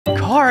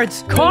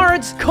Cards,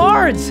 cards,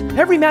 cards!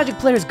 Every Magic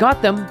player's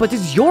got them, but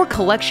does your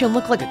collection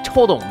look like a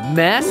total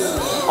mess?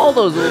 All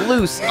those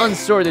loose,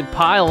 unsorted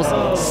piles.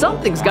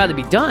 Something's gotta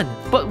be done.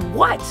 But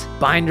what?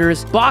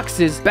 Binders,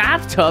 boxes,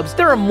 bathtubs,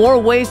 there are more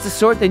ways to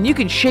sort than you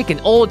can shake an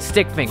old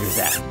stick fingers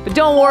at. But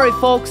don't worry,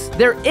 folks,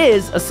 there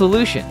is a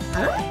solution.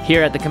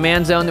 Here at the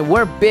Command Zone,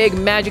 we're big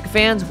Magic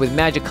fans with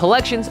Magic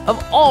collections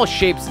of all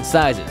shapes and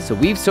sizes. So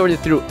we've sorted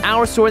through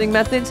our sorting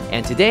methods,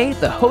 and today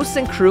the hosts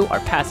and crew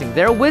are passing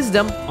their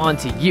wisdom on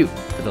to you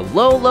for the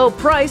low, low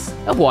price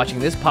of watching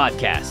this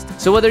podcast.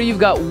 So whether you've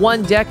got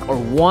one deck or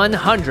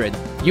 100,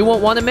 you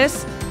won't want to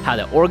miss how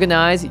to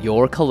organize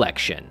your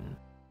collection.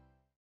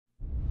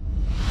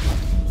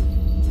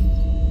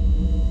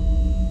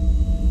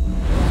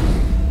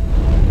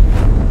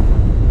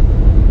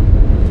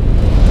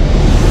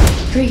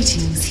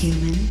 Greetings,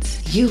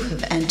 humans. You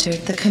have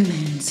entered the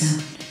Command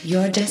Zone,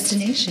 your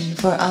destination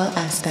for all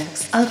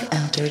aspects of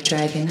Elder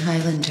Dragon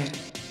Highlander.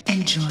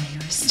 Enjoy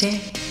your stay.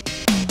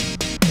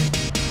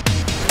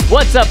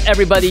 What's up,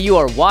 everybody? You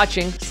are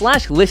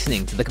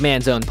watching/listening to the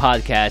Command Zone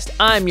podcast.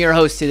 I'm your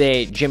host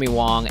today, Jimmy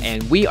Wong,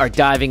 and we are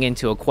diving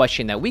into a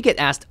question that we get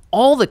asked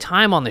all the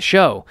time on the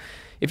show.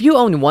 If you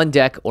own one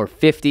deck or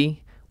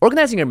 50,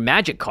 organizing your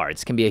Magic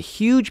cards can be a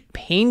huge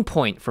pain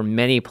point for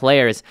many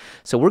players,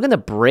 so we're going to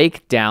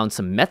break down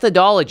some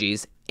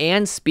methodologies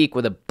and speak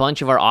with a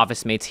bunch of our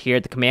office mates here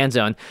at the Command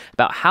Zone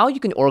about how you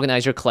can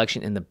organize your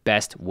collection in the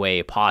best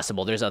way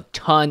possible. There's a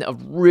ton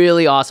of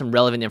really awesome,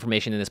 relevant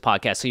information in this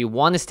podcast, so you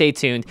want to stay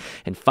tuned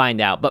and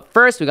find out. But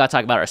first, we got to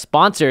talk about our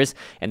sponsors,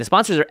 and the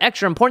sponsors are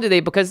extra important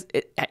today because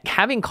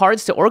having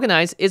cards to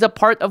organize is a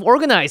part of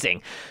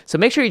organizing. So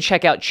make sure you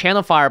check out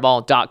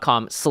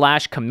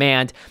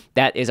channelfireball.com/command.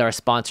 That is our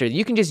sponsor.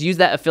 You can just use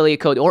that affiliate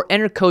code or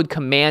enter code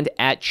COMMAND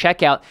at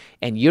checkout,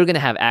 and you're going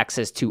to have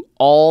access to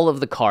all of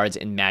the cards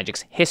in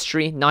Magic's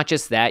history. Not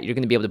just that, you're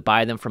going to be able to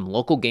buy them from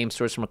local game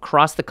stores from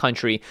across the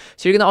country.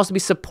 So you're going to also be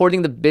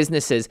supporting the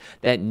businesses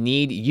that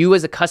need you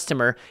as a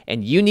customer,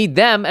 and you need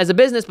them as a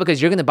business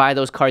because you're going to buy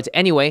those cards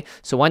anyway.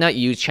 So why not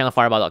use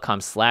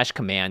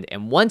channelfireball.com/command?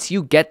 And once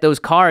you get those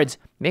cards,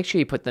 make sure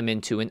you put them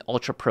into an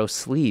Ultra Pro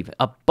sleeve,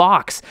 a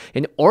box,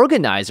 an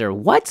organizer.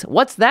 What's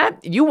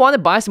that? You want to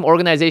buy some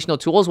organizational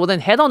tools? Well, then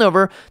head on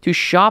over to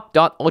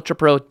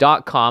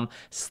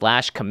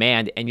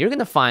shop.ultrapro.com/command, and you're going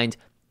to find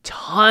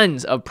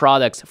tons of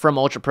products from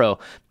Ultra Pro: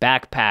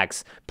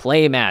 backpacks,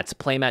 playmats,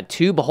 playmat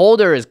tube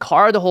holders,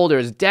 card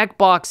holders, deck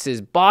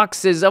boxes,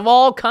 boxes of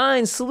all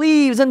kinds,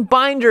 sleeves and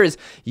binders.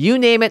 You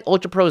name it,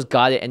 Ultra Pro's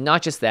got it. And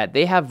not just that,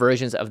 they have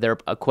versions of their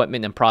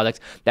equipment and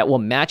products that will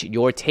match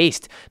your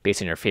taste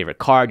based on your favorite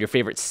card, your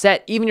favorite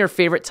set, even your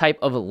favorite type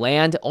of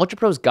land. Ultra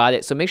Pro's got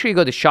it. So make sure you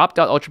go to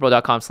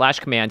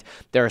shop.ultrapro.com/command.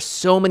 There are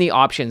so many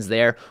options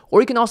there. Or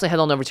you can also head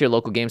on over to your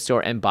local game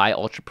store and buy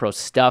Ultra Pro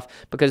stuff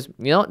because,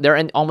 you know, they're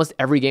in almost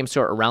every game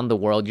store around the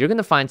world. You're going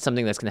to find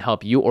something that's going to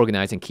help you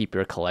organize and keep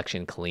your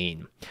collection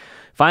clean.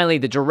 Finally,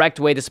 the direct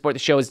way to support the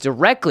show is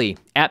directly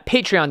at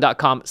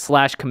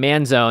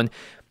patreon.com/commandzone.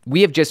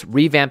 We have just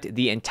revamped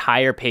the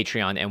entire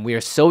Patreon, and we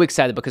are so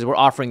excited because we're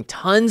offering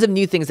tons of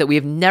new things that we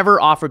have never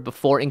offered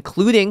before,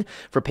 including,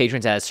 for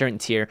patrons at a certain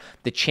tier,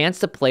 the chance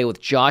to play with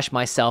Josh,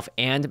 myself,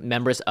 and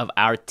members of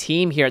our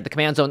team here at the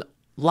Command Zone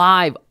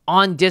live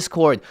on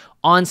Discord,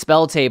 on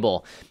Spell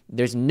Table.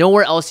 There's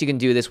nowhere else you can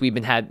do this.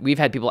 We've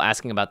had people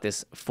asking about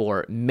this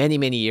for many,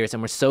 many years,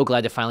 and we're so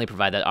glad to finally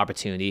provide that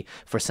opportunity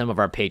for some of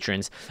our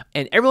patrons.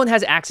 And everyone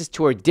has access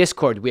to our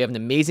Discord. We have an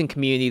amazing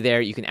community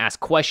there. You can ask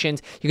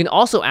questions. You can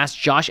also ask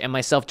Josh and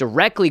myself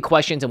directly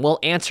questions, and we'll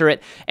answer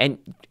it. And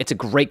it's a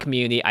great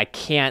community. I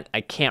can't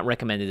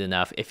recommend it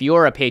enough. If you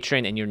are a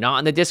patron and you're not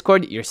on the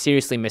Discord, you're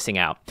seriously missing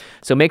out.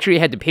 So make sure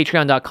you head to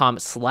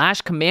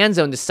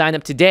patreon.com/commandzone to sign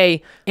up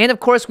today. And of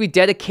course, we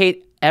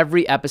dedicate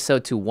every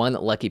episode to one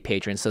lucky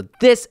patron. So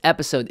this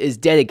episode is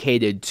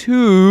dedicated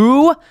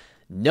to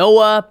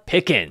Noah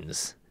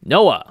Pickens.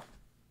 Noah,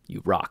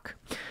 you rock.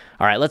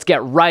 All right, let's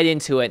get right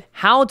into it.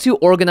 How to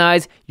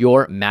organize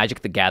your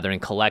Magic the Gathering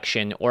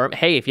collection, or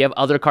hey, if you have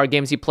other card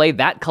games you play,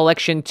 that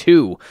collection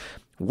too.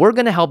 We're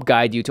going to help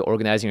guide you to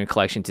organizing your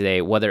collection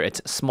today, whether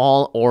it's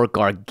small or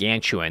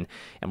gargantuan.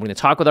 And we're going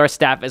to talk with our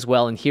staff as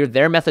well and hear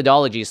their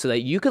methodologies so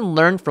that you can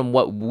learn from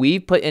what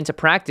we've put into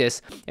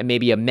practice and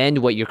maybe amend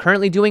what you're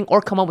currently doing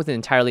or come up with an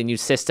entirely new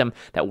system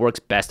that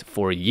works best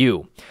for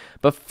you.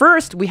 But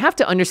first, we have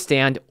to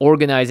understand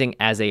organizing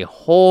as a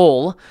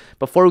whole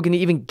before we can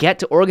even get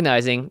to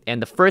organizing.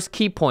 And the first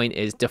key point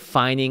is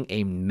defining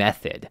a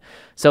method.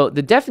 So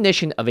the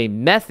definition of a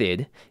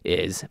method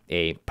is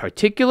a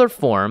particular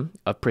form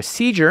of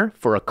procedure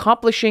for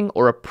accomplishing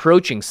or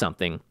approaching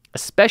something,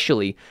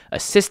 especially a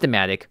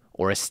systematic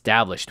or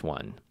established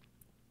one.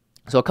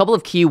 So a couple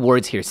of key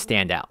words here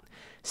stand out: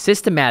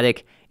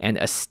 systematic and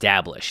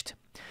established.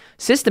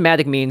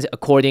 Systematic means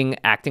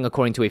acting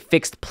according to a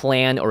fixed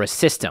plan or a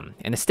system.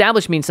 And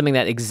established means something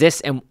that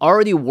exists and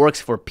already works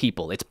for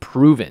people. It's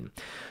proven.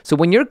 So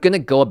when you're going to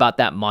go about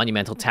that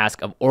monumental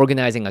task of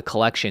organizing a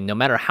collection, no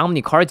matter how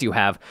many cards you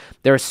have,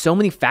 there are so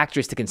many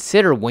factors to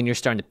consider when you're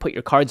starting to put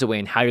your cards away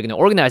and how you're going to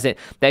organize it,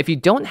 that if you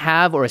don't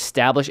have or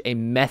establish a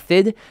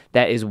method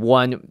that is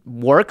one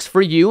works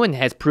for you and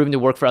has proven to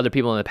work for other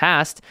people in the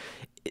past,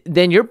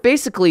 then you're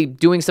basically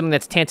doing something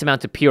that's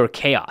tantamount to pure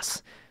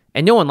chaos.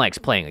 And no one likes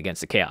playing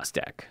against a chaos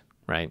deck,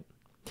 right?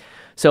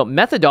 So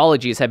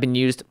methodologies have been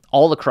used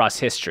all across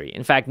history.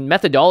 In fact,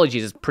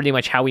 methodologies is pretty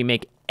much how we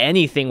make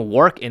anything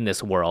work in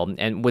this world.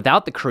 And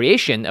without the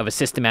creation of a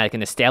systematic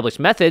and established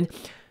method,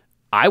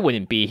 I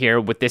wouldn't be here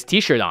with this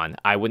t-shirt on.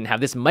 I wouldn't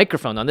have this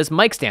microphone on this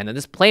mic stand and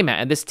this playmat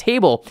and this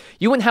table.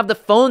 You wouldn't have the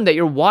phone that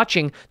you're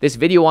watching this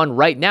video on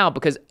right now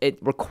because it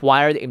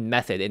required a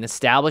method, an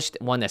established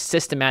one, a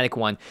systematic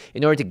one,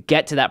 in order to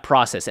get to that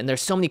process. And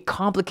there's so many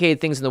complicated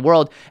things in the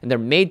world, and they're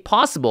made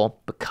possible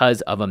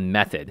because of a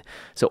method.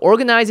 So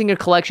organizing your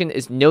collection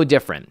is no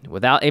different.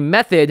 Without a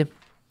method,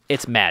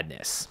 it's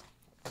madness.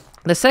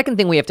 The second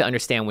thing we have to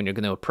understand when you're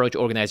going to approach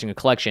organizing a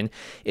collection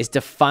is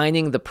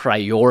defining the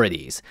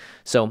priorities.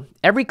 So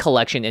every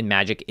collection in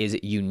Magic is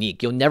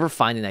unique. You'll never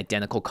find an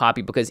identical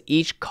copy because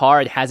each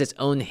card has its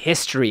own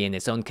history and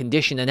its own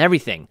condition and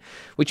everything,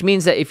 which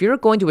means that if you're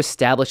going to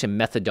establish a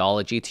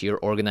methodology to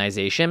your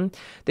organization,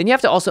 then you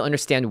have to also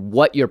understand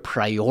what your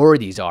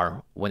priorities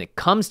are when it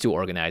comes to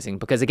organizing,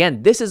 because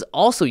again, this is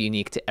also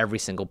unique to every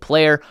single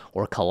player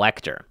or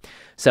collector.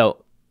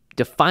 So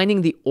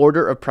defining the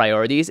order of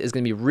priorities is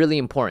going to be really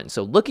important.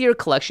 So look at your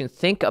collection,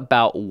 think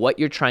about what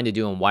you're trying to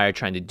do and why you're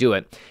trying to do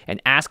it,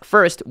 and ask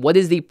first, what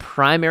is the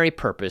primary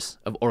purpose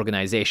of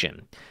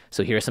organization?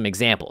 So here are some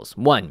examples.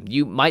 One,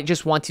 you might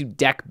just want to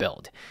deck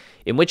build,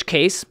 in which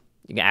case,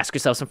 you can ask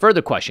yourself some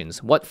further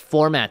questions. What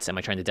formats am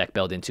I trying to deck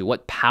build into?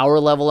 What power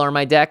level are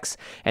my decks?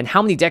 And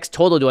how many decks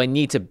total do I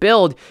need to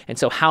build? And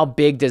so how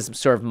big does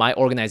sort of my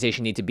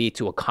organization need to be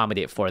to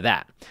accommodate for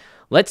that?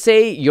 Let's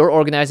say you're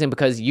organizing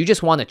because you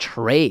just want to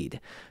trade.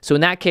 So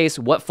in that case,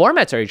 what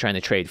formats are you trying to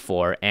trade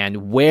for?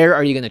 And where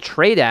are you going to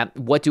trade at?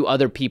 What do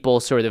other people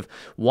sort of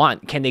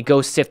want? Can they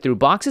go sift through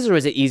boxes, or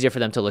is it easier for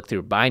them to look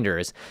through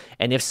binders?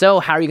 And if so,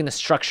 how are you going to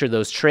structure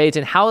those trades?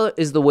 And how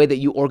is the way that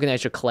you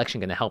organize your collection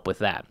going to help with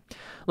that?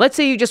 Let's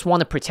say you just want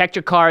to protect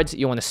your cards,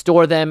 you want to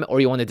store them, or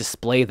you want to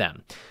display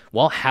them.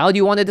 Well, how do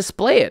you want to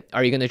display it?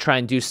 Are you going to try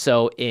and do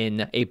so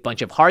in a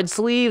bunch of hard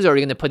sleeves, or are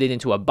you going to put it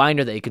into a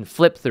binder that you can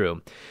flip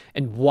through?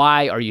 And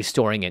why are you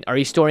storing it? Are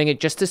you storing it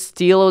just to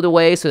steal it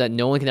away so that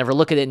no one can ever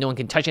look at it, no one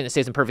can touch it, and it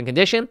stays in perfect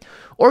condition?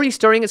 Or are you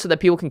storing it so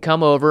that people can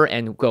come over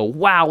and go,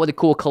 wow, what a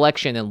cool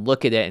collection, and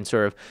look at it and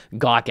sort of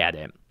gawk at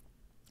it?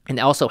 And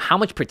also, how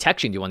much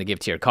protection do you want to give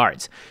to your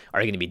cards?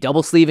 Are you going to be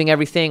double sleeving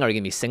everything? Are you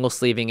going to be single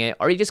sleeving it?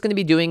 Or are you just going to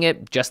be doing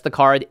it just the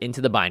card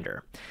into the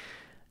binder?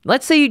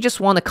 Let's say you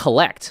just want to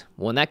collect.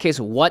 Well, in that case,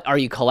 what are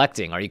you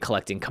collecting? Are you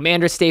collecting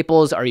Commander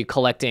staples? Are you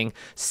collecting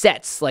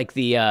sets like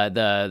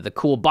the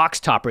cool box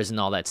toppers and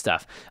all that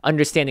stuff?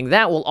 Understanding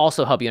that will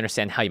also help you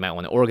understand how you might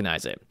want to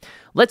organize it.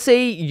 Let's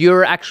say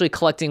you're actually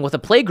collecting with a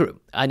play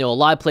group. I know a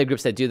lot of play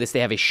groups that do this.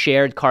 They have a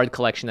shared card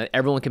collection that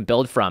everyone can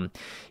build from.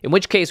 In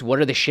which case, what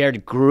are the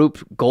shared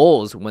group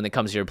goals when it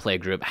comes to your play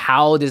group?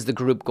 How is the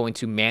group going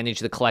to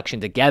manage the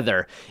collection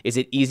together? Is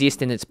it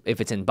easiest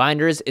if it's in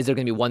binders? Is there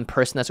going to be one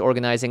person that's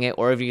organizing it?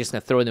 Or if you're just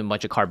going to throw it in a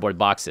bunch of cardboard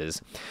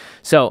boxes?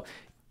 So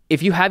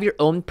if you have your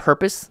own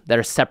purpose that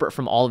are separate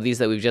from all of these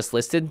that we've just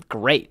listed,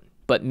 great.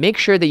 But make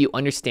sure that you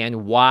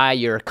understand why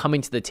you're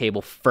coming to the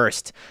table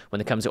first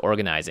when it comes to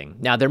organizing.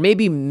 Now, there may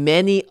be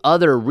many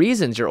other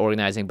reasons you're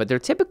organizing, but there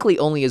typically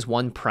only is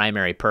one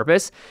primary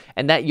purpose,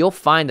 and that you'll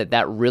find that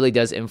that really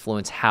does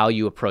influence how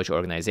you approach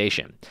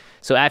organization.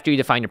 So after you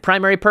define your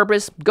primary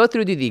purpose, go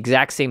through do the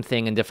exact same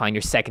thing and define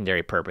your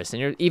secondary purpose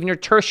and even your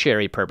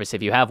tertiary purpose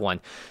if you have one.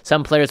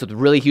 Some players with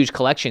really huge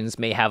collections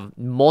may have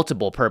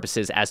multiple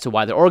purposes as to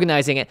why they're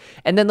organizing it,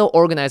 and then they'll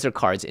organize their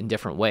cards in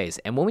different ways.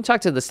 And when we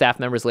talk to the staff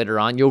members later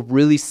on, you'll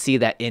really see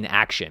that in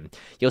action.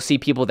 You'll see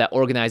people that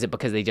organize it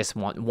because they just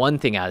want one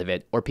thing out of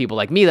it, or people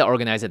like me that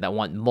organize it that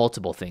want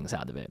multiple things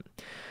out of it.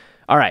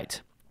 All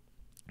right,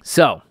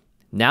 so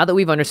now that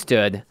we've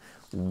understood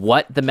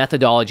what the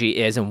methodology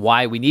is and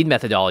why we need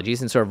methodologies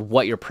and sort of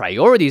what your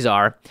priorities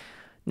are,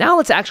 now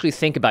let's actually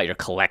think about your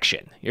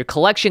collection. Your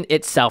collection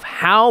itself,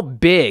 how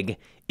big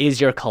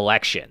is your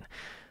collection?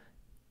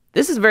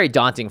 This is very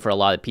daunting for a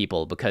lot of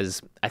people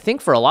because I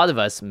think for a lot of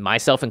us,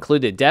 myself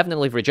included,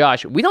 definitely for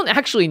Josh, we don't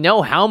actually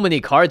know how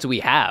many cards we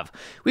have.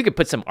 We could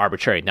put some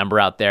arbitrary number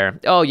out there.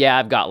 Oh yeah,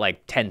 I've got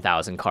like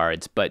 10,000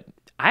 cards, but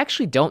I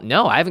actually don't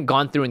know. I haven't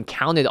gone through and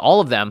counted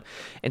all of them.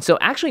 And so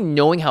actually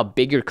knowing how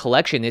big your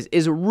collection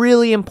is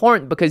really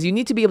important, because you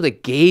need to be able to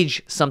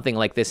gauge something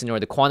like this in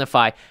order to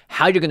quantify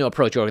how you're going to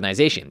approach your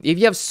organization. If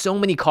you have so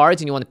many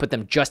cards and you want to put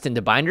them just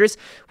into binders,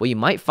 well, you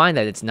might find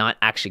that it's not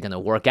actually going to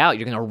work out.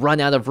 You're going to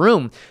run out of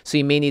room. So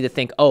you may need to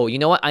think, oh, you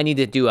know what? I need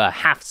to do a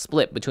half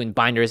split between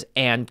binders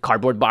and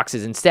cardboard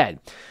boxes instead.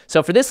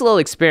 So for this little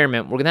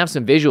experiment, we're going to have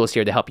some visuals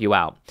here to help you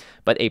out.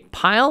 But a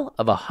pile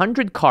of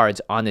 100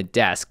 cards on a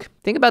desk.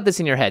 Think about this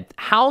in your head.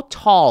 How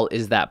tall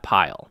is that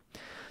pile?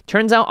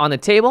 Turns out on a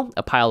table,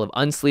 a pile of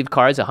unsleeved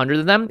cards, 100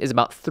 of them, is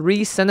about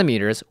 3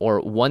 centimeters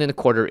or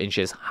 1¼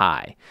 inches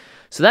high.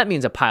 So that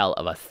means a pile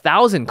of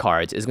 1,000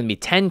 cards is going to be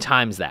 10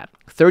 times that,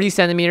 30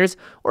 centimeters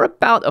or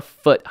about a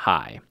foot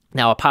high.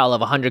 Now, a pile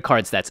of 100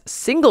 cards that's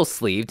single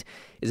sleeved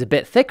is a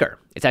bit thicker.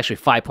 It's actually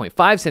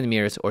 5.5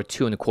 centimeters or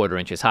 2¼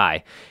 inches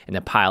high. And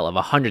a pile of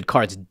 100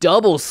 cards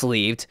double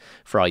sleeved,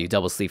 for all you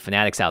double sleeve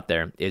fanatics out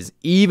there, is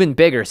even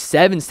bigger,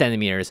 7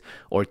 centimeters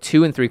or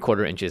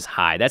 2¾ inches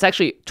high. That's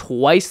actually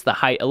twice the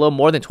height, a little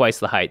more than twice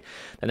the height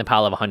than a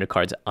pile of 100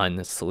 cards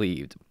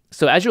unsleeved.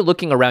 So as you're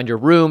looking around your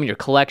room, your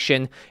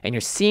collection, and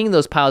you're seeing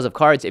those piles of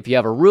cards, if you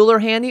have a ruler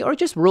handy or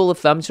just rule of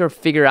thumb to sort of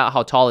figure out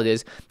how tall it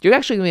is, you're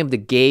actually going to be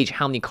able to gauge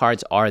how many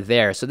cards are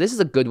there. So this is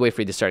a good way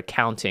for you to start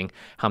counting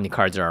how many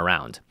cards are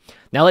around.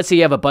 Now let's say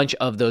you have a bunch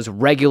of those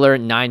regular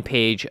 9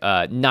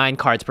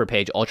 cards per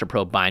page Ultra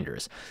Pro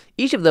binders.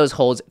 Each of those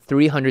holds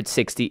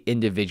 360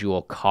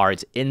 individual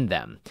cards in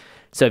them.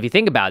 So if you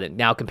think about it,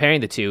 now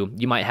comparing the two,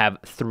 you might have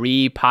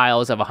 3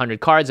 piles of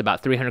 100 cards,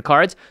 about 300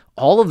 cards.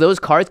 All of those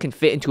cards can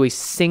fit into a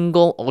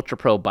single Ultra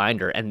Pro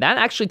binder. And that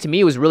actually, to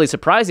me, was really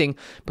surprising,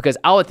 because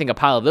I would think a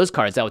pile of those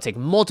cards, that would take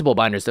multiple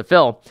binders to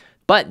fill.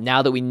 But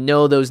now that we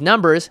know those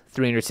numbers,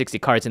 360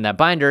 cards in that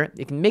binder,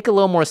 it can make a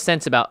little more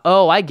sense about,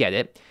 oh, I get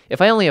it.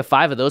 If I only have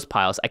 5 of those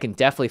piles, I can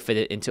definitely fit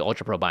it into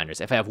Ultra Pro binders.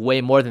 If I have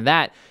way more than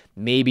that,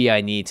 maybe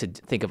I need to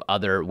think of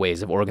other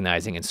ways of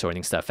organizing and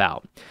sorting stuff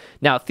out.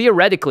 Now,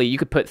 theoretically, you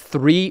could put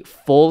 3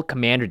 full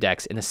Commander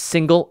decks in a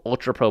single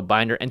Ultra Pro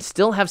binder and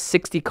still have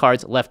 60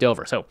 cards left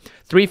over. So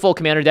 3 full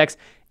Commander decks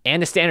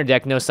and a standard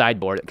deck, no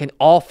sideboard, can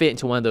all fit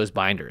into one of those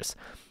binders.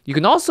 You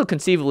can also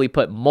conceivably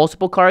put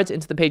multiple cards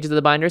into the pages of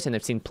the binders, and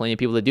I've seen plenty of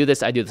people that do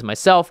this. I do this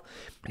myself.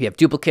 If you have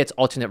duplicates,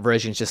 alternate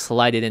versions, just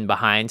slide it in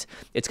behind.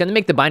 It's going to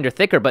make the binder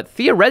thicker, but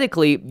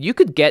theoretically, you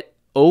could get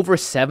over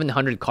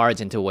 700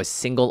 cards into a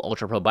single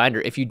Ultra Pro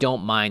binder if you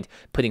don't mind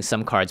putting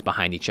some cards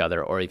behind each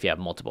other, or if you have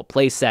multiple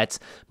play sets,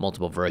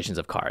 multiple versions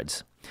of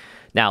cards.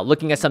 Now,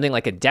 looking at something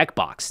like a deck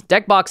box.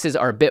 Deck boxes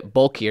are a bit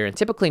bulkier and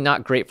typically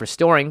not great for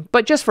storing,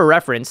 but just for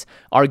reference,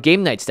 our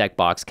Game Nights deck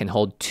box can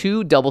hold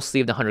 2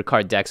 double-sleeved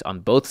 100-card decks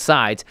on both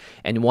sides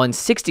and 1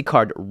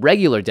 60-card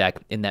regular deck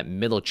in that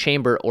middle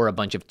chamber, or a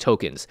bunch of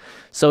tokens.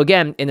 So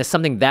again, in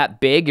something that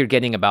big, you're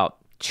getting about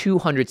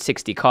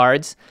 260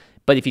 cards.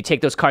 But if you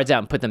take those cards out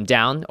and put them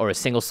down, or a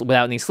single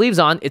without any sleeves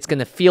on, it's going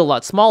to feel a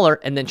lot smaller.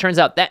 And then turns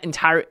out that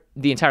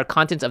the entire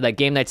contents of that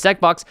Game Nights deck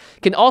box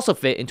can also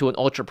fit into an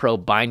Ultra Pro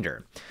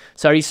binder.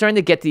 So are you starting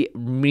to get the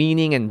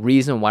meaning and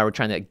reason why we're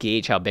trying to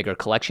gauge how big our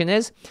collection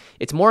is?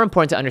 It's more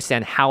important to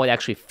understand how it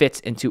actually fits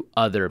into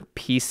other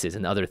pieces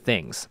and other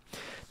things.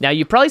 Now,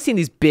 you've probably seen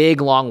these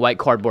big, long white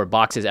cardboard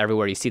boxes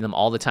everywhere. You see them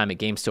all the time at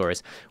game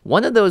stores.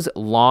 One of those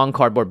long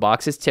cardboard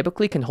boxes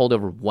typically can hold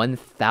over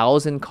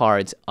 1,000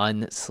 cards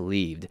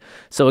unsleeved.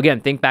 So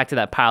again, think back to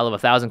that pile of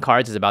 1,000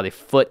 cards is about a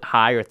foot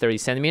high or 30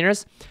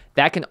 centimeters.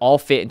 That can all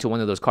fit into one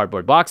of those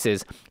cardboard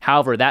boxes.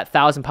 However, that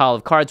 1,000 pile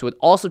of cards would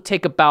also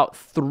take about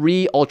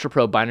 3 Ultra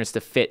Pro binders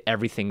to fit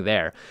everything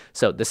there.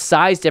 So the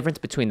size difference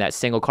between that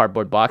single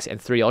cardboard box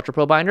and 3 Ultra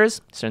Pro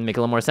binders, starting to make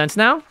a little more sense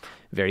now?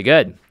 Very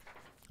good.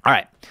 All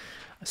right.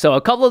 So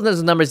a couple of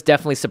those numbers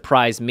definitely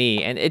surprised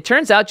me. And it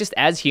turns out, just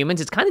as humans,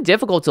 it's kind of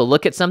difficult to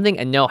look at something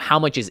and know how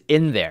much is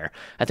in there.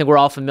 I think we're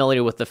all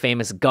familiar with the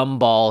famous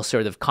gumball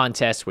sort of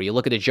contest where you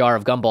look at a jar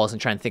of gumballs and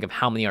try and think of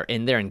how many are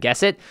in there and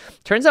guess it.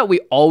 Turns out we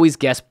always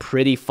guess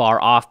pretty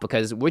far off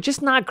because we're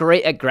just not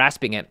great at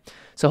grasping it.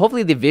 So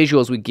hopefully the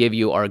visuals we give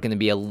you are going to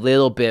be a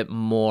little bit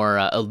more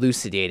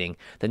elucidating.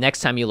 The next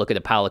time you look at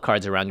a pile of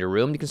cards around your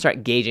room, you can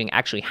start gauging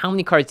actually how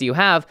many cards do you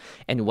have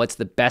and what's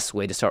the best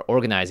way to start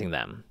organizing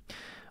them.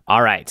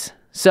 All right,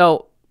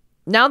 so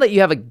now that you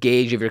have a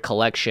gauge of your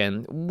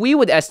collection, we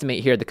would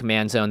estimate here at the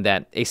Command Zone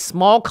that a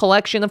small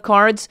collection of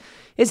cards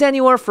is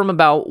anywhere from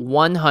about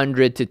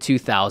 100 to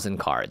 2,000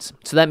 cards.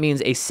 So that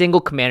means a single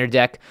Commander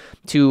deck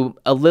to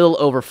a little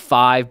over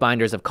 5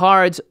 binders of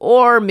cards,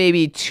 or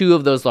maybe 2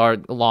 of those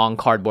long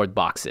cardboard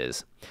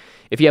boxes.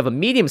 If you have a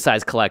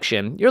medium-sized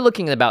collection, you're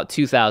looking at about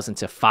 2,000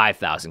 to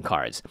 5,000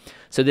 cards.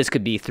 So this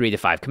could be 3 to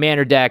 5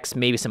 Commander decks,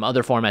 maybe some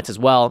other formats as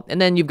well.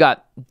 And then you've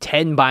got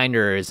 10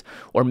 binders,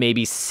 or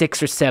maybe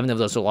 6 or 7 of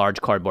those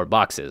large cardboard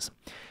boxes.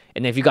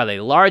 And if you've got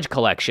a large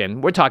collection,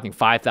 we're talking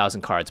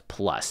 5,000 cards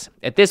plus.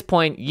 At this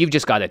point, you've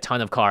just got a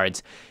ton of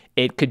cards.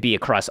 It could be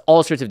across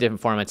all sorts of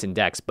different formats and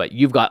decks, but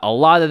you've got a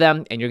lot of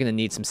them, and you're going to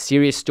need some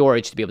serious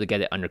storage to be able to get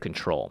it under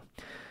control.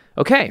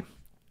 Okay.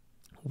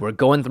 we're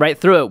going right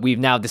through it. We've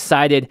now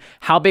decided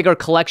how big our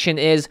collection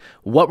is,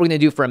 what we're going to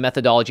do for a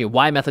methodology,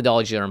 why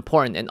methodologies are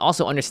important, and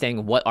also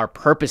understanding what our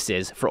purpose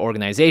is for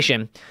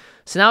organization.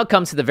 So now it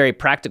comes to the very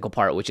practical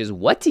part, which is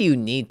what do you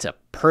need to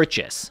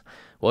purchase?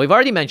 Well, we've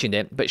already mentioned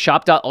it, but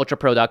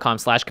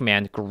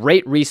shop.ultrapro.com/command,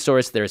 great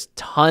resource. There's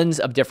tons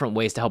of different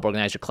ways to help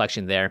organize your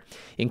collection there,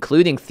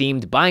 including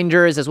themed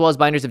binders, as well as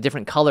binders of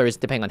different colors,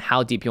 depending on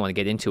how deep you want to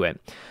get into it.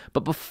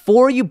 But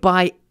before you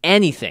buy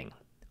anything,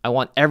 I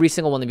want every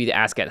single one of you to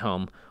ask at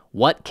home,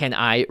 what can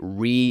I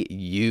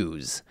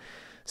reuse?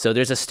 So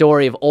there's a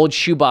story of old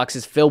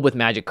shoeboxes filled with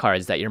magic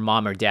cards that your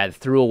mom or dad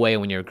threw away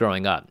when you were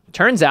growing up.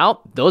 Turns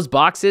out those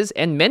boxes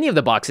and many of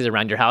the boxes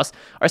around your house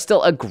are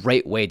still a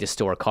great way to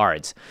store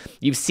cards.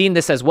 You've seen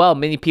this as well.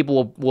 Many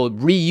people will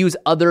reuse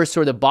other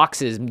sort of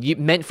boxes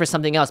meant for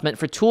something else, meant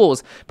for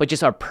tools, but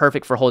just are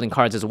perfect for holding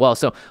cards as well.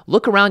 So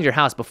look around your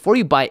house. Before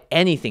you buy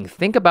anything,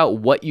 think about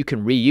what you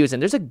can reuse.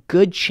 And there's a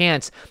good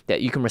chance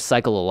that you can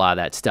recycle a lot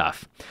of that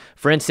stuff.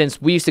 For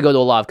instance, we used to go to a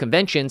lot of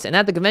conventions, and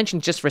at the convention,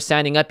 just for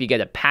signing up, you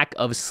get a pack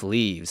of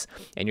sleeves,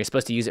 and you're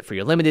supposed to use it for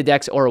your limited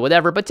decks or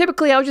whatever, but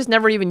typically I would just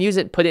never even use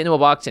it, put it into a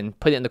box, and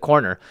put it in the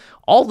corner.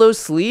 All those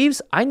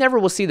sleeves, I never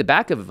will see the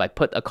back of if I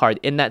put a card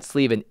in that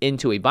sleeve and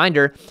into a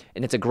binder,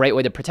 and it's a great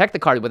way to protect the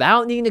card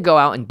without needing to go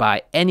out and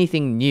buy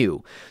anything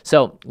new.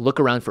 So look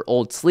around for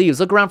old sleeves.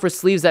 Look around for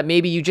sleeves that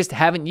maybe you just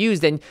haven't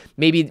used, and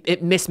maybe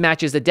it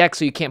mismatches the deck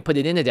so you can't put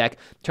it in a deck.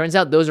 Turns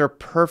out those are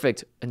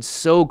perfect and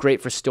so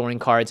great for storing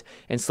cards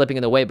and slipping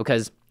it away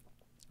because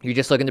you're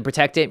just looking to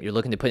protect it. You're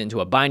looking to put it into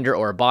a binder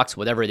or a box,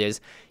 whatever it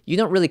is. You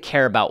don't really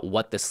care about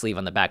what the sleeve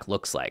on the back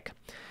looks like.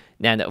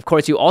 And of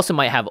course, you also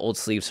might have old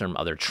sleeves from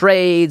other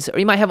trades, or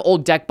you might have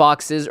old deck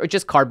boxes, or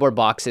just cardboard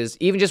boxes,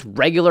 even just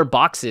regular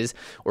boxes,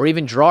 or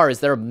even drawers.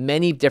 There are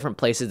many different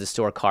places to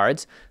store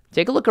cards.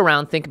 Take a look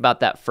around, think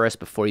about that first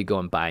before you go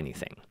and buy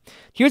anything.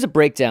 Here's a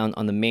breakdown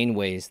on the main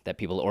ways that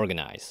people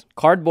organize.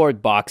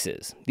 Cardboard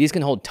boxes. These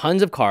can hold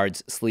tons of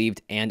cards,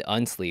 sleeved and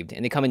unsleeved,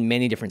 and they come in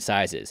many different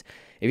sizes.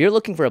 If you're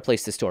looking for a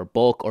place to store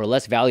bulk or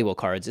less valuable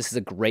cards, this is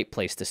a great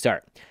place to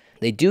start.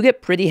 They do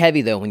get pretty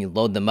heavy though when you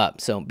load them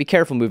up, so be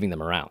careful moving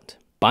them around.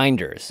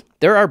 Binders.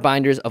 There are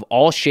binders of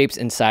all shapes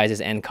and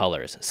sizes and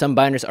colors. Some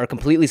binders are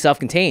completely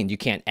self-contained. You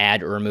can't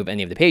add or remove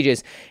any of the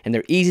pages, and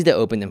they're easy to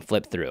open and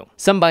flip through.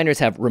 Some binders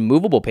have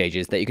removable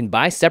pages that you can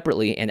buy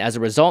separately and as a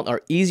result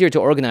are easier to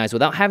organize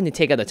without having to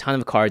take out a ton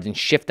of cards and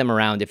shift them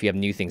around if you have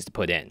new things to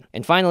put in.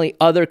 And finally,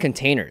 other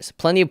containers.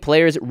 Plenty of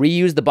players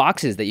reuse the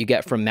boxes that you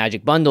get from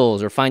magic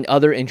bundles or find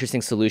other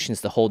interesting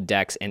solutions to hold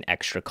decks and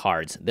extra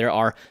cards. There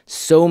are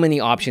so many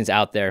options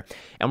out there,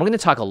 and we're going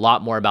to talk a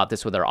lot more about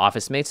this with our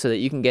office mates so that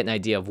you can get an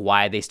idea of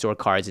why they store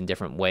cards in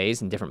different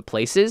ways in different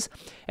places,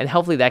 and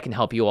hopefully that can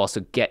help you also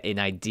get an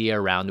idea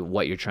around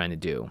what you're trying to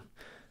do.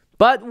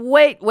 But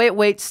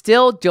wait,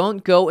 still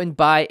don't go and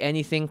buy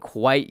anything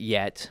quite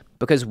yet,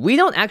 because we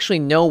don't actually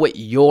know what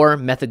your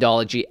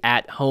methodology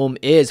at home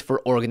is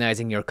for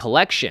organizing your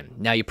collection.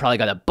 Now, you probably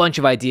got a bunch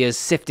of ideas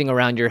sifting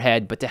around your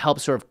head, but to help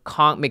sort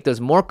of make those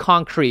more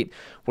concrete,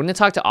 we're going to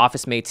talk to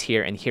office mates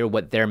here and hear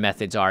what their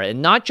methods are,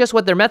 and not just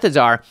what their methods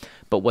are,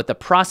 but what the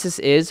process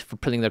is for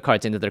putting their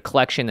cards into their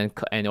collection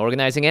and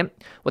organizing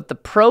it, what the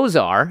pros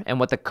are and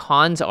what the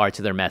cons are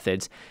to their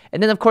methods,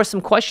 and then of course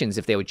some questions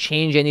if they would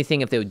change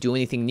anything, if they would do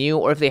anything new,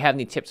 or if they have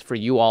any tips for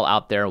you all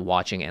out there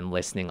watching and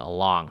listening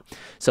along.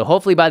 So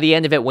hopefully by the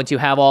end of it, once you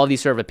have all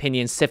these sort of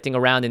opinions sifting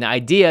around and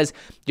ideas,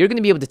 you're going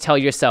to be able to tell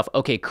yourself,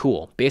 okay,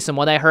 cool, based on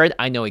what I heard,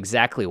 I know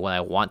exactly what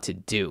I want to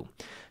do.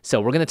 So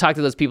we're going to talk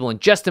to those people in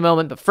just a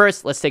moment, but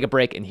first, let's take a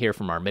break and hear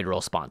from our mid-roll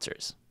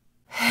sponsors.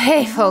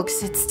 Hey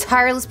folks, it's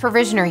Tireless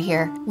Provisioner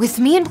here. With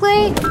me in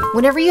play,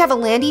 whenever you have a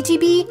land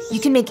ETB, you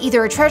can make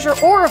either a treasure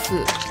or a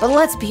food. But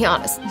let's be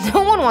honest,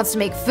 no one wants to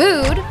make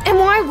food. And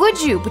why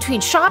would you? Between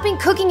shopping,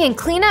 cooking, and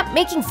cleanup,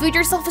 making food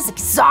yourself is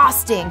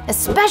exhausting,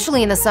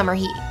 especially in the summer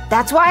heat.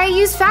 That's why I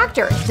use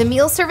Factor, the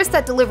meal service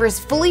that delivers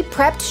fully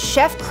prepped,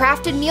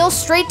 chef-crafted meals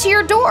straight to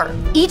your door.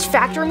 Each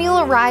Factor meal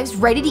arrives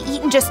ready to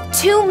eat in just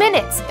 2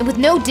 minutes, and with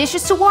no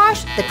dishes to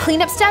wash, the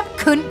cleanup step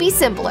couldn't be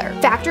simpler.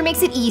 Factor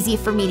makes it easy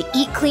for me to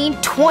eat clean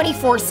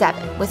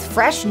 24/7 with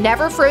fresh,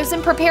 never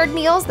frozen prepared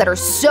meals that are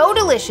so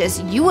delicious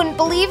you wouldn't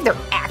believe they're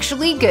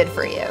actually good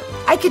for you.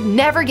 I could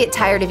never get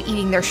tired of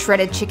eating their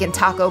shredded chicken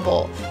taco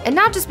bowl, and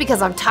not just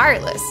because I'm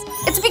tireless,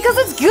 it's because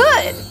it's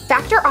good.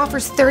 Factor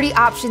offers 30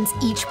 options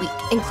each week,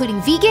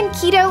 including vegan,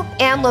 keto,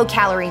 and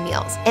low-calorie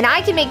meals, and I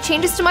can make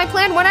changes to my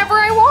plan whenever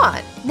I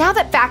want. Now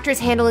that Factor is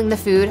handling the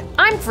food,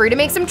 I'm free to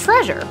make some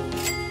treasure.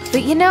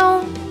 But you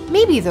know,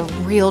 maybe the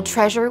real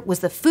treasure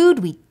was the food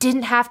we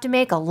didn't have to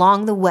make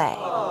along the way.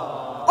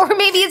 Or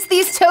maybe it's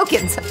these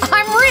tokens.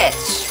 I'm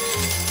rich!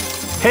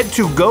 Head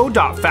to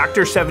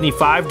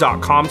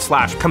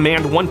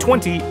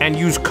go.factor75.com/command120 and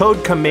use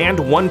code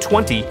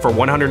command120 for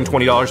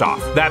 $120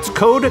 off. That's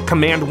code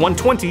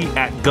command120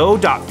 at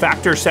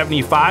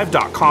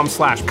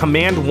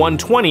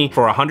go.factor75.com/command120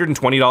 for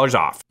 $120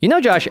 off. You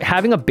know, Josh,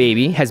 having a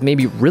baby has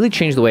maybe really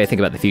changed the way I think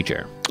about the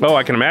future. Oh,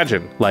 I can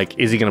imagine. Like,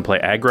 is he going to play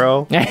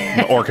aggro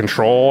or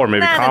control or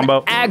maybe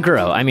combo?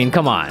 Aggro. I mean,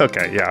 come on.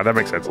 Okay, yeah, that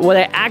makes sense. What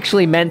I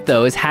actually meant,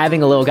 though, is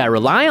having a little guy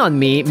rely on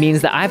me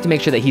means that I have to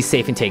make sure that he's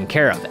safe and taken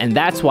care of. And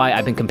that's why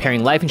I've been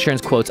comparing life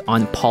insurance quotes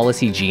on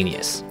Policy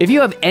Genius. If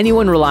you have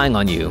anyone relying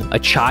on you, a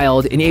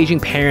child, an aging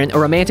parent, a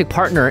romantic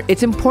partner,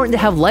 it's important to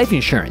have life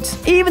insurance,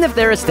 even if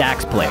they're a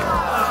stacks player.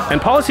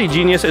 And Policy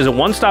Genius is a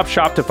one-stop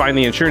shop to find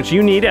the insurance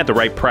you need at the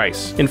right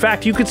price. In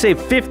fact, you could save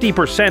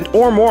 50%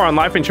 or more on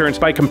life insurance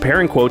by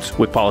comparing quotes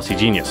with Policy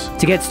Genius.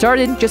 To get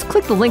started, just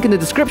click the link in the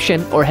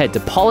description or head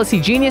to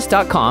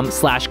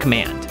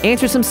policygenius.com/command.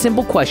 Answer some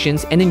simple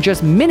questions, and in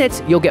just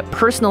minutes, you'll get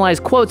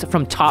personalized quotes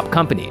from top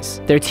companies.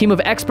 Their team of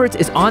experts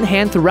is on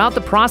hand throughout the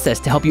process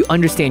to help you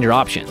understand your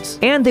options.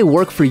 And they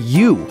work for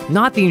you,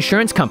 not the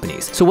insurance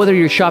companies. So whether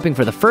you're shopping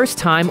for the first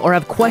time or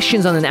have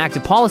questions on an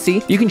active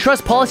policy, you can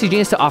trust Policy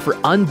Genius to offer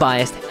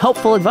unbiased,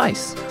 helpful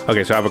advice.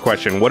 Okay, so I have a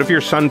question. What if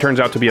your son turns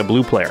out to be a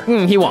blue player?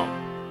 He won't.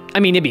 I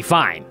mean, it'd be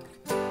fine,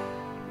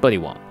 but he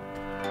won't.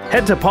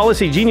 Head to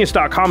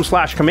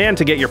policygenius.com/command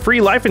to get your free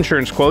life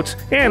insurance quotes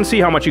and see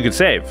how much you could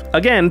save.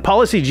 Again,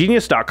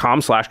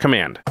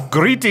 policygenius.com/command.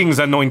 Greetings,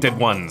 anointed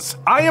ones.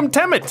 I am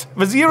Temet,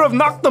 Vizier of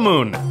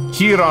Noctamoon.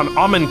 Here on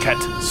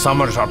Amonkhet,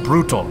 summers are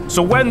brutal.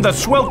 So when the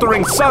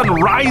sweltering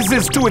sun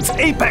rises to its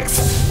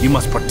apex, you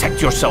must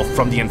protect yourself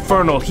from the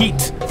infernal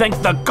heat.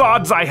 Thank the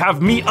gods I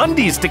have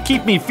MeUndies to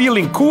keep me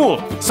feeling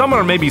cool.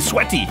 Summer may be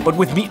sweaty, but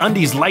with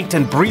MeUndies' light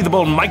and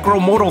breathable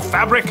micromodal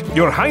fabric,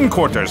 your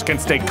hindquarters can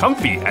stay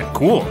comfy and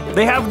cool.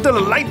 They have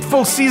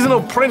delightful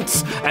seasonal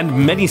prints and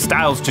many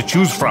styles to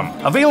choose from.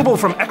 Available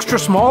from extra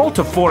small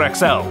to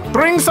 4XL.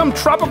 Bring some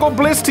tropical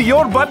bliss to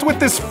your butt with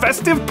this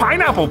festive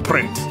pineapple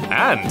print.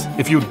 And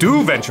if you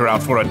do venture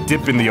out for a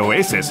dip in the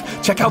oasis,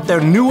 check out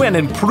their new and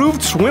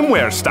improved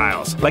swimwear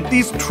styles, like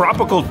these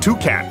tropical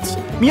toucans.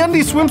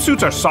 MeUndies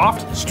swimsuits are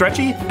soft,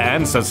 stretchy,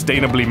 and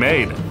sustainably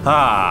made.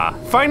 Ah,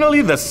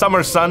 finally the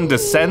summer sun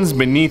descends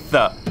beneath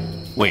the...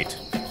 Wait,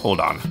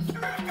 hold on.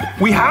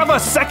 We have a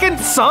second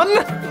sun?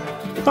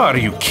 Are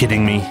you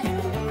kidding me?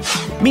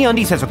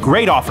 MeUndies has a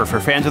great offer for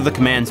fans of the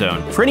Command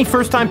Zone. For any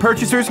first-time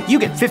purchasers, you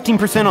get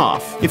 15%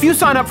 off. If you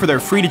sign up for their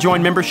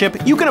free-to-join membership,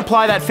 you can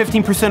apply that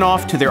 15%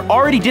 off to their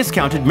already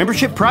discounted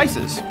membership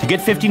prices. To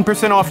get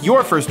 15% off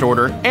your first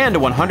order and a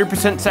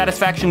 100%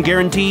 satisfaction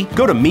guarantee,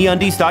 go to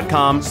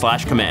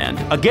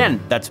MeUndies.com/command. Again,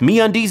 that's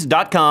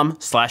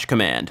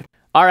MeUndies.com/command.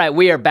 All right,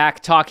 we are back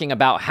talking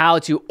about how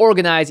to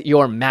organize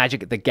your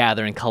Magic the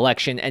Gathering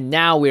collection. And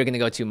now we're going to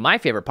go to my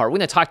favorite part. We're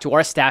going to talk to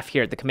our staff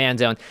here at the Command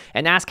Zone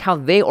and ask how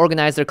they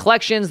organize their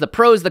collections, the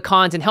pros, the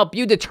cons, and help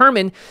you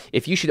determine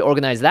if you should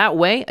organize that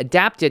way,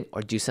 adapt it,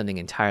 or do something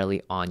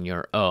entirely on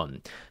your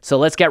own. So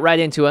let's get right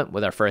into it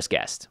with our first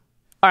guest.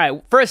 All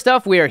right, first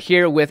off, we are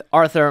here with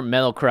Arthur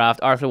Metalcraft.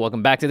 Arthur,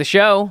 welcome back to the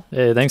show.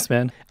 Hey, thanks,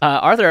 man.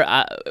 Arthur,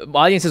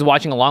 audiences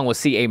watching along will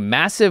see a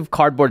massive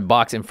cardboard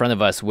box in front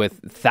of us with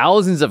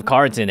thousands of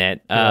cards in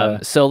it.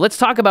 So let's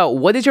talk about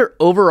what is your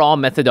overall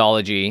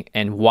methodology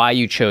and why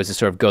you chose to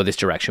sort of go this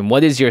direction.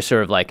 What is your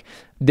sort of like,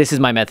 this is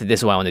my method, this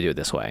is why I want to do it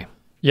this way?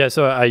 Yeah,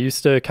 so I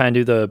used to kind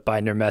of do the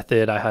binder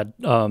method. I had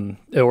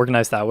it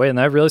organized that way,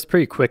 and I realized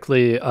pretty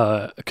quickly,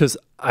 because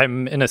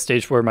I'm in a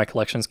stage where my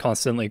collection is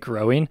constantly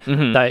growing,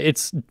 that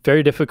it's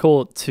very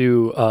difficult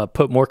to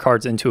put more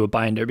cards into a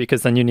binder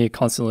because then you need to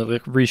constantly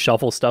like,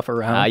 reshuffle stuff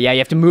around. Yeah, you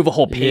have to move a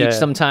whole page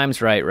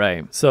sometimes.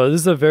 Right. So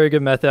this is a very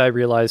good method I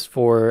realized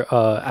for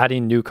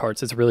adding new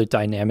cards. It's really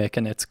dynamic,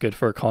 and it's good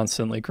for a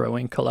constantly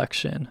growing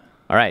collection.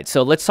 All right,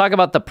 so let's talk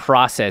about the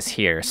process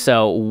here.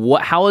 So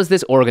how is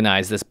this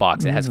organized, this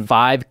box? It has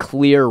 5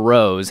 clear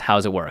rows. How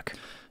does it work?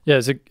 Yeah,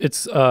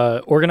 it's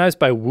organized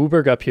by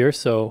WUBRG up here.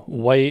 So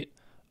white,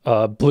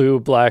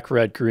 blue, black,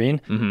 red, green.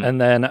 And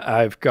then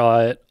I've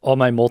got all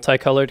my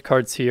multicolored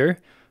cards here.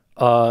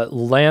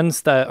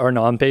 Lands that are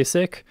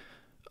non-basic.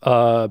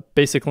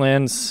 Basic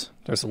lands,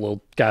 there's a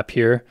little gap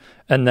here.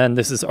 And then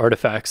this is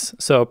artifacts.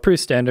 So pretty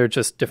standard,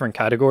 just different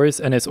categories.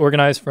 And it's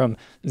organized from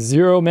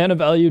 0 mana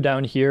value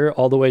down here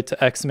all the way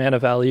to X mana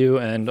value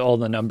and all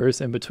the numbers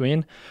in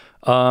between.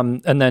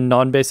 And then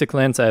non-basic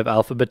lands I have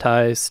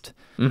alphabetized.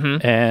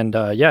 And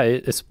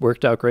it's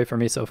worked out great for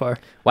me so far.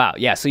 Wow,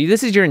 yeah, so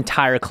this is your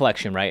entire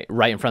collection, right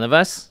in front of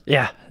us?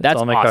 Yeah, that's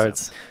all my awesome.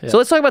 cards. Yeah. So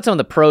let's talk about some of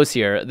the pros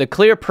here. The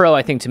clear pro,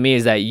 I think, to me,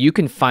 is that you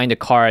can find a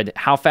card,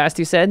 how fast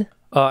you said?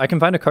 I can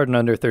find a card in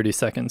under 30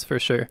 seconds for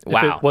sure. Wow.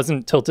 If it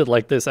wasn't tilted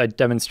like this, I'd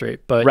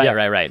demonstrate. But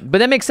Right. But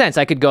that makes sense.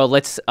 I could go,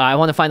 I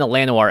want to find the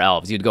Llanowar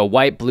Elves. You'd go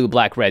white, blue,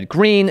 black, red,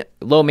 green,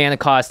 low mana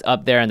cost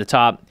up there on the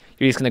top.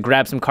 You're just going to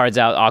grab some cards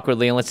out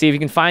awkwardly, and let's see if you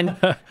can find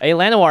a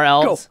Llanowar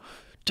Elves.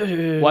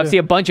 Well, I see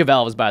a bunch of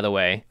elves, by the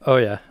way. Oh,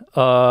 yeah.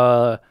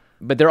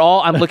 But they're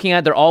all, I'm looking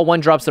at, they're all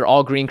 1-drops. They're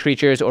all green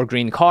creatures or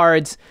green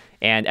cards.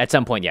 And at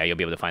some point, you'll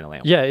be able to find a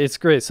Llanowar. Yeah, it's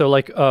great. So,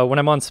 like, when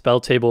I'm on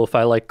spell table, if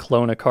I, like,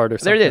 clone a card or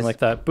something like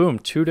that, boom,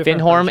 2 different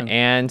Finhorn versions.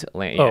 and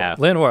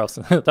Llanowar Elves.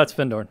 That's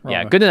Findorn.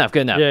 Yeah, good enough.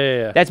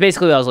 Yeah. That's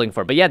basically what I was looking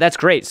for. But yeah, that's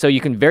great. So you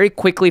can very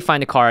quickly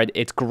find a card.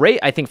 It's great,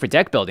 I think, for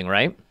deck building,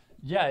 right?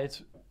 Yeah,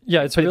 it's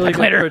Yeah, it's Put it really back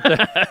later. good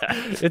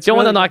for it's Don't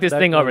want to really knock this good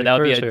thing deck over. That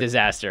would be building, a for sure.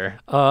 disaster.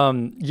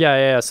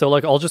 Yeah. So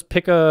like I'll just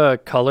pick a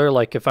color.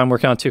 Like if I'm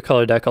working on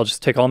 2-color deck, I'll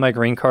just take all my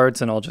green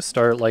cards and I'll just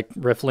start like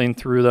riffling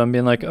through them,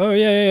 being like, oh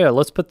yeah,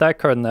 let's put that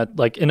card in that,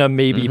 like in a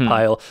maybe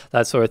pile,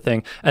 that sort of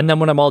thing. And then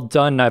when I'm all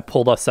done, I've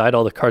pulled aside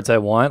all the cards I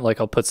want. Like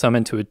I'll put some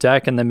into a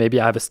deck, and then maybe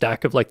I have a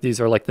stack of like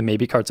these are like the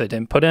maybe cards I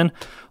didn't put in.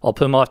 I'll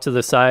put them off to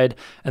the side,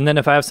 and then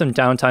if I have some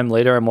downtime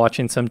later, I'm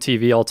watching some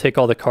TV, I'll take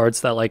all the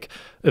cards that like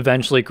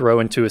eventually grow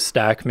into a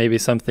stack, maybe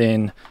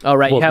something. Oh,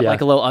 right. You have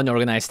like a little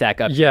unorganized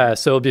stack up. Yeah,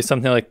 so it'll be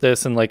something like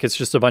this, and like it's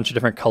just a bunch of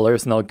different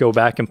colors, and I'll go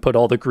back and put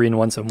all the green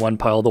ones in one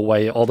pile, the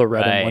white, all the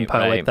red in one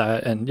pile, like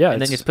that, and yeah,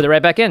 and then just put it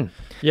right back in.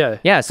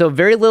 Yeah. So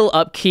very little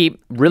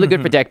upkeep, really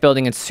good for deck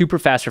building, and super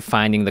fast for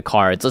finding the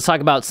cards. Let's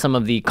talk about some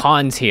of the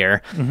cons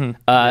here.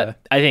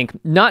 I think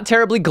not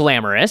terribly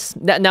glamorous.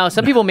 Now,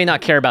 some people may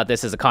not care about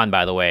this as a con,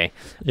 by the way.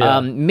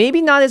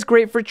 Maybe not as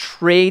great for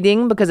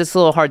trading because it's a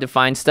little hard to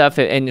find stuff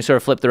and you sort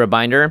of flip through a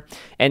binder.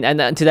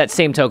 And to that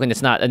same token,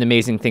 it's not an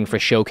amazing thing for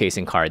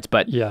showcasing cards.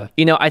 But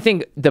I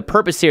think the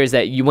purpose here is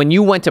that when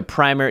you went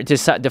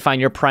to define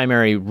your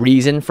primary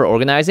reason for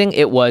organizing,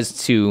 it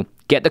was to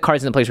get the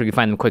cards in the place where you can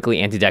find them quickly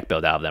and to deck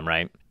build out of them,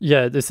 right?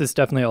 Yeah, this is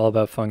definitely all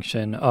about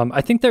function. I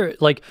think there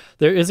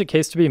is a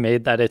case to be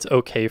made that it's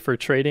okay for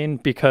trading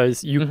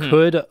because you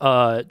could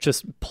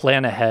just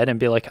plan ahead and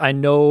be like, I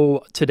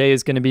know today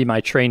is going to be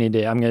my training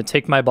day. I'm going to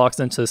take my box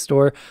into the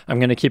store. I'm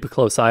going to keep a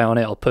close eye on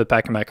it. I'll put it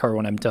back in my cart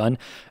when I'm done.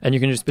 And you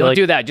can just be Don't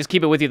do that. Just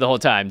keep it with you the whole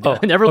time.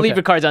 Never leave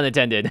your cards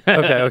unattended.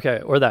 Okay.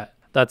 Or that.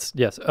 That's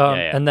yes.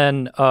 And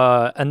then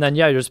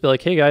you just be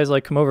like, hey guys,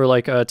 like come over,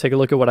 like take a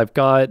look at what I've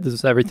got. This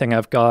is everything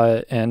I've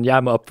got, and yeah,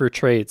 I'm up for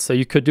trade. So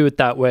you could do it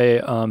that way.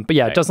 But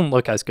yeah, it doesn't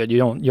look as good. You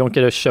don't get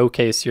to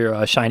showcase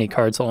your shiny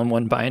cards all in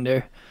one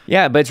binder.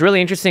 Yeah, but it's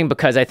really interesting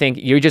because I think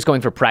you're just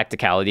going for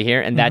practicality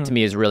here, and that to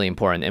me is really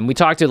important. And we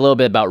talked a little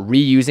bit about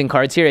reusing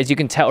cards here. As you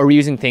can tell, or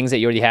reusing things that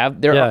you already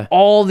have. There are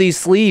all these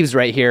sleeves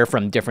right here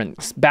from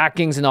different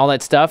backings and all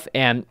that stuff.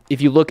 And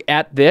if you look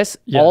at this,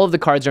 all of the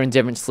cards are in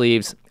different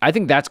sleeves. I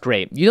think that's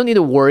great. You don't need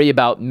to worry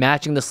about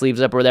matching the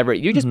sleeves up or whatever.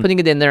 You're just putting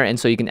it in there, and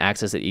so you can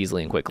access it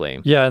easily and quickly.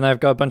 Yeah, and I've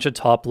got a bunch of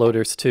top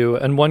loaders too.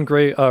 And one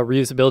great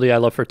reusability I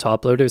love for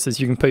top loaders is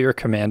you can put your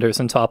commanders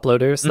in top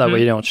loaders. That way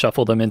you don't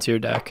shuffle them into your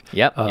deck.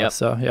 Yep.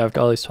 So yeah, I've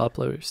got all these top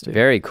loaders too.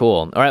 Very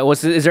cool. All right, well,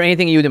 is there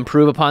anything you would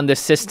improve upon this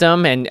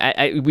system? And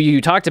you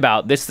talked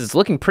about this is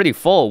looking pretty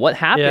full. What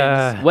happens?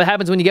 Yeah. What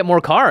happens when you get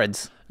more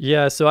cards?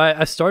 Yeah, so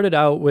I started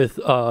out with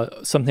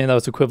something that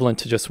was equivalent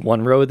to just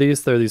one row of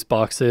these. They're these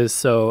boxes.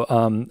 So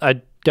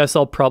I guess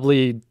I'll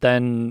probably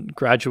then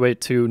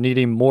graduate to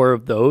needing more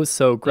of those.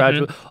 So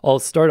I'll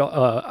start.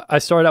 I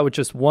started out with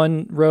just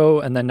one row,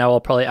 and then now I'll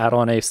probably add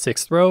on a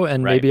sixth row,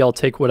 and maybe I'll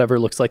take whatever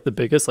looks like the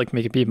biggest, like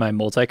make it be my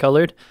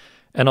multicolored,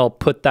 and I'll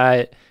put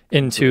that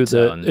into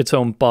its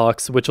own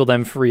box, which will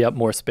then free up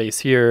more space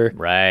here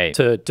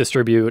to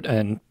distribute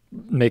and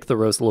make the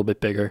rows a little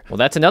bit bigger. Well,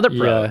 that's another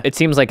pro. Yeah. It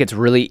seems like it's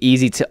really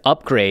easy to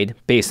upgrade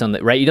based on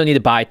you don't need to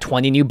buy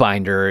 20 new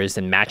binders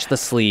and match the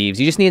sleeves.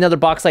 You just need another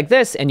box like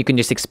this, and you can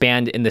just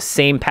expand in the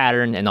same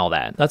pattern and all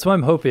that. That's what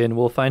I'm hoping.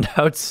 We'll find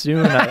out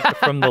soon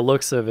from the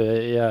looks of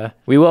it. Yeah,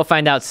 we will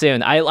find out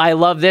soon. I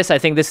love this. I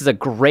think this is a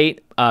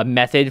great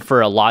method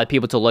for a lot of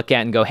people to look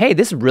at and go, hey,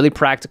 this is really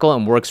practical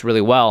and works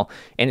really well.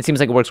 And it seems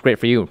like it works great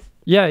for you.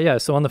 Yeah.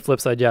 So on the flip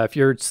side, if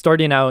you're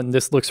starting out and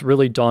this looks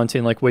really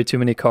daunting, like way too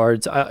many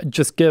cards,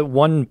 just get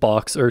one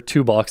box or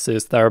two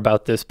boxes that are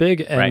about this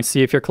big and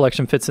see if your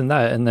collection fits in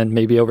that. And then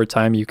maybe over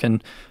time you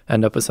can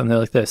end up with something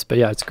like this. But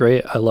yeah, it's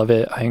great. I love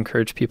it. I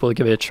encourage people to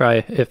give it a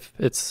try if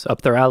it's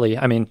up their alley.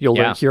 I mean,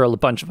 you'll hear a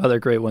bunch of other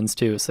great ones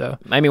too. So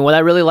I mean, what I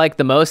really like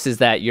the most is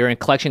that your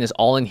collection is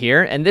all in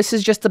here, and this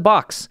is just the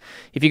box.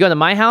 If you go to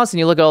my house and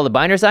you look at all the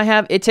binders I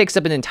have, it takes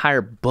up an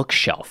entire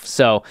bookshelf.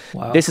 So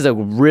this is a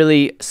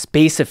really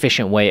space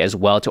efficient way as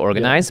well to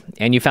organize,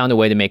 and you found a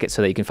way to make it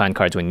so that you can find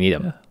cards when you need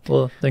them. Yeah.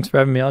 Well, thanks for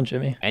having me on,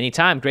 Jimmy.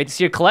 Anytime. Great to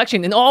see your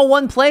collection in all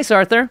one place,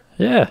 Arthur.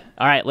 Yeah.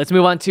 All right, let's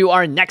move on to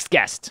our next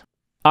guest.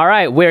 All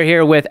right, we're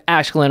here with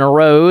Ashlyn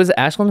Rose.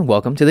 Ashlyn,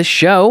 welcome to the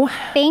show.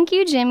 Thank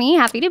you, Jimmy.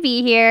 Happy to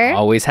be here.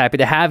 Always happy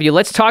to have you.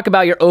 Let's talk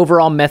about your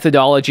overall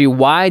methodology.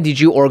 Why did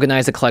you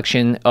organize a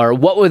collection, or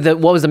what was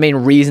the main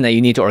reason that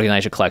you need to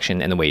organize your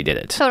collection and the way you did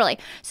it? Totally.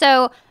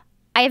 So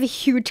I have a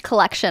huge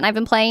collection. I've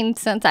been playing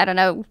since,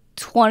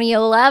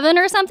 2011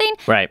 or something.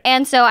 Right.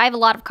 And so I have a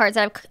lot of cards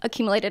that I've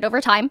accumulated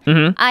over time.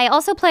 I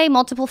also play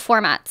multiple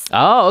formats.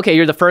 Oh, okay.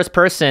 You're the first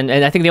person,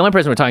 and I think the only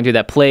person we're talking to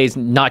that plays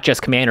not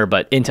just Commander,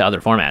 but into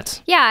other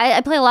formats. Yeah,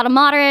 I play a lot of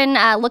Modern,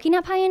 looking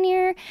at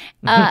Pioneer,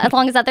 as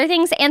long as other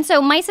things. And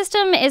so my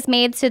system is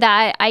made so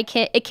that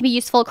it can be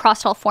useful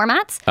across all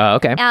formats. Oh,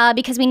 okay.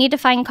 Because we need to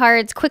find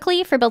cards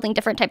quickly for building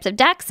different types of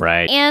decks.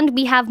 Right. And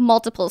we have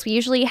multiples. We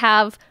usually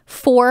have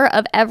 4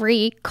 of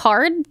every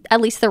card, at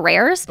least the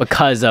rares.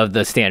 Because of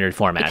the standard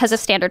formats. Because of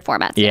standard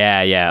formats.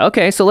 Yeah.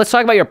 Okay, so let's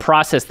talk about your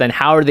process then.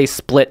 How are they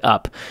split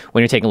up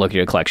when you're taking a look at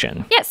your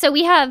collection? Yeah, so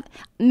we have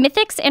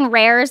mythics and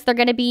rares. They're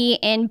going to be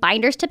in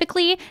binders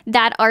typically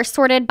that are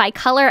sorted by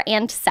color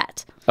and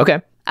set.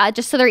 Okay.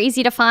 just so they're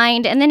easy to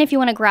find. And then if you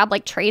want to grab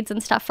like trades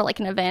and stuff for like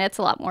an event, it's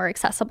a lot more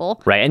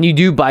accessible. Right. And you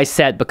do buy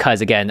set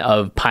because, again,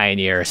 of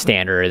Pioneer,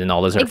 Standard, and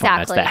all those other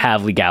formats that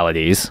have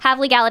legalities. And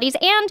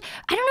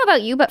I don't know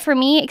about you, but for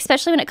me,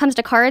 especially when it comes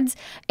to cards,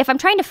 if I'm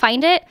trying to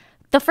find it,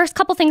 the first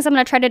couple things I'm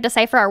going to try to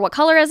decipher are what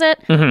color is it,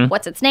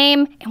 what's its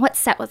name, and what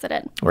set was it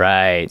in.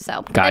 Right.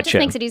 So that just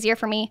makes it easier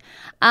for me.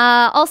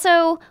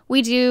 Also,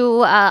 we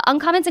do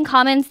uncommons and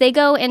commons. They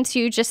go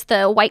into just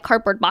the white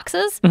cardboard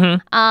boxes.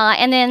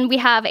 And then we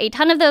have a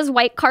ton of those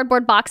white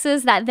cardboard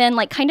boxes that then,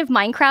 like kind of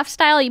Minecraft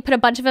style, you put a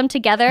bunch of them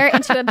together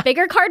into a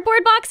bigger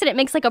cardboard box and it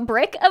makes like a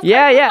brick of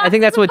I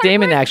think that's what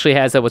Damon actually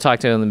has that we'll talk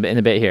to in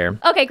a bit here.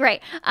 Okay, great.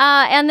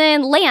 And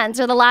then lands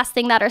are the last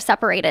thing that are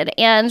separated.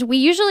 And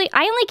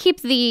I only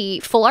keep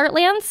the full art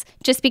lands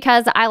just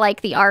because I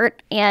like the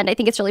art and I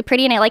think it's really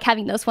pretty and I like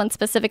having those ones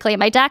specifically in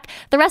my deck.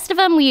 The rest of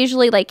them we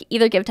usually like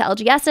either give to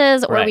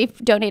LGSs or we've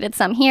donated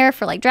some here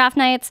for like draft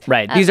nights.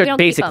 Right. These are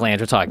basic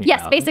lands we're talking about.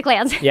 Yes, basic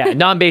lands. Yeah,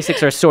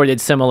 non-basics are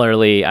sorted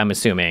similarly, I'm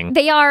assuming.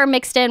 They are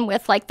mixed in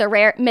with like the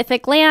rare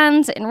mythic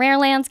lands and rare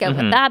lands go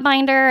with that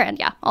binder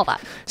and all that.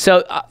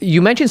 So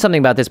you mentioned something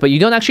about this, but you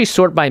don't actually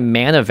sort by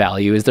mana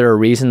value. Is there a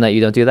reason that you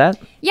don't do that?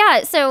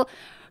 Yeah, so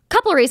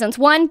couple of reasons.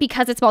 One,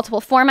 because it's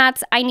multiple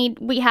formats,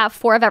 we have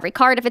 4 of every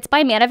card. If it's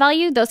by mana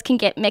value, those can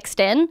get mixed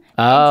in.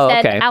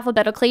 Instead,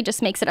 alphabetically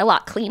just makes it a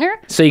lot cleaner.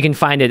 So you can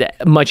find it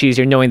much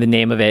easier knowing the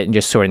name of it and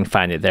just sorting and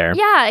find it there.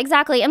 Yeah,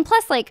 exactly. And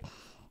plus,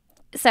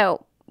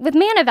 so with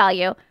mana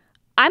value,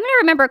 I'm going to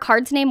remember a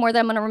card's name more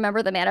than I'm going to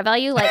remember the mana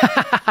value. Like,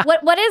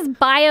 what is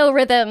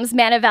Biorhythm's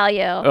mana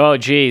value? Oh,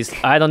 geez.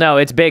 I don't know.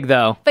 It's big,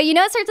 though. But you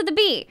know it starts with the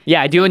B.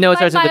 Yeah, I do know it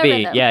starts with the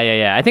B.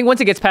 Yeah. I think once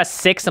it gets past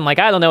 6, I'm like,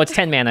 I don't know. It's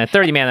 10 mana,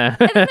 30 mana.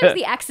 And then there's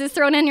the X's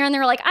thrown in here, and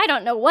they're like, I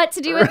don't know what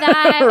to do with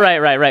that.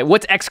 Right.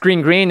 What's X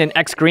green and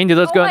X green? Do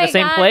those go in the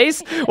same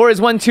place? Or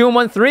is 1 2 and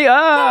 1 3?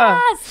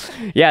 Yes.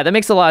 Yeah, that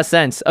makes a lot of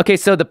sense. Okay,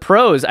 so the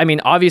pros, I mean,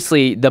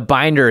 obviously, the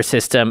binder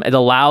system, it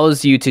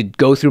allows you to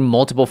go through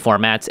multiple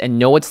formats and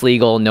know what's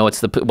legal, know what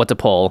to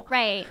pull.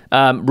 Right.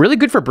 Really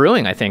good for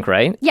brewing, I think,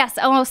 right? Yes.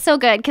 Oh, so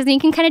good. Because you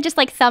can kind of just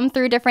like thumb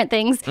through different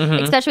things,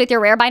 especially with your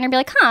rare binder, and be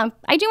like,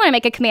 I do want to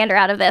make a commander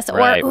out of this.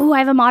 Right. Or, I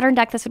have a modern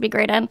deck this would be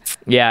great in.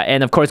 Yeah,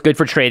 and of course, good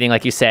for trading,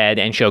 like you said,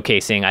 and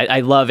showcasing. I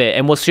love it.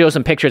 And we'll show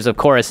some pictures, of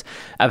course,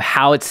 of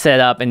how it's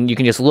set up, and you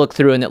can just look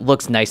through, and it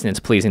looks nice and it's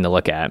pleasing to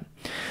look at.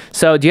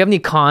 So do you have any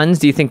cons?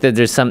 Do you think that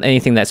there's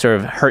anything that sort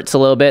of hurts a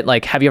little bit?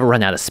 Like, have you ever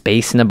run out of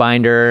space in a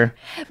binder?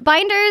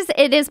 Binders,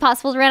 it is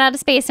possible to run out of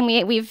space, and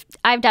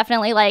I've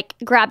definitely like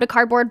grabbed a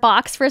cardboard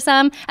box for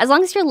some. As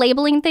long as you're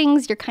labeling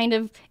things, you're kind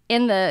of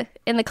in the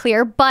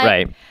clear,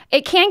 but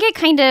it can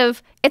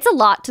get it's a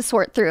lot to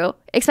sort through,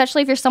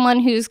 especially if you're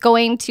someone who's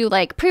going to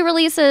like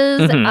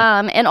pre-releases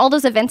and all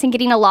those events and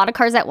getting a lot of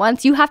cards at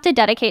once. You have to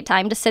dedicate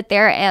time to sit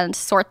there and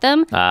sort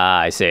them.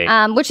 I see.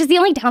 Which is the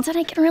only downside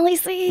I can really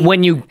see.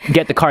 When you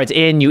get the cards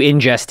in, you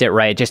ingest it,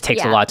 right? It just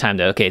takes a lot of time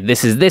to,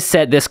 this is this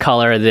set, this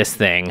color, this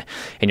thing,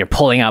 and you're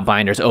pulling out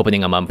binders, opening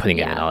them up, putting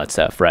it in, all that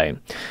stuff, right?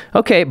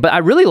 Okay, but I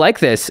really like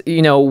this.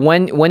 You know,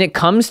 when it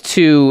comes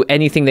to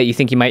anything that you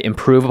think you might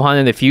improve upon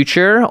in the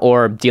future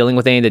or dealing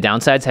with any of the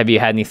downsides, have you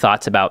had any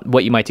thoughts about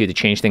what you might do to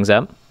change things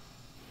up?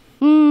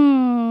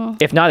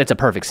 If not, it's a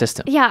perfect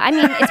system. Yeah, I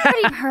mean, it's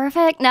pretty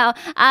perfect. No,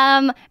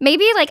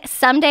 maybe like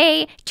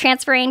someday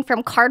transferring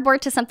from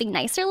cardboard to something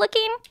nicer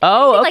looking.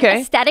 Oh, okay.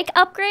 Like aesthetic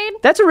upgrade.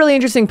 That's a really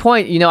interesting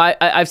point. You know,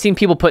 I've seen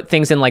people put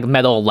things in like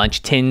metal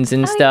lunch tins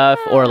and stuff,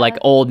 or like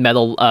old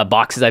metal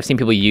boxes I've seen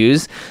people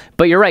use.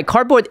 But you're right,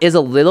 cardboard is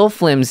a little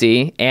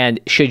flimsy, and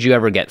should you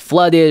ever get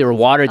flooded or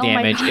water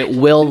damage, it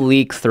will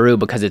leak through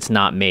because it's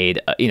not made,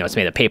 it's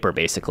made of paper,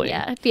 basically.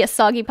 Yeah, it'd be a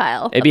soggy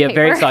pile. It'd be a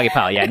very soggy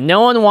pile, yeah.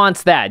 No one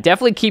wants that.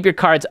 Definitely keep your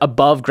cards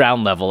above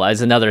ground level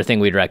as another thing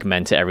we'd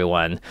recommend to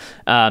everyone.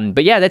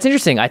 But yeah, that's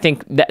interesting. I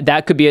think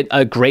that could be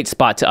a great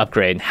spot to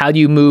upgrade. How do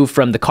you move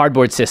from the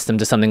cardboard system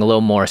to something a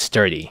little more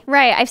sturdy?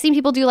 Right. I've seen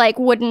people do like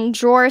wooden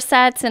drawer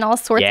sets and all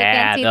sorts of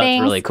fancy things. Yeah,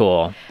 that's really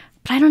cool.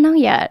 But I don't know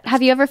yet.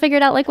 Have you ever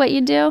figured out like what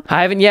you do?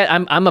 I haven't yet.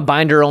 I'm a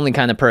binder only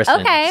kind of person.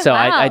 Okay. So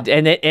wow.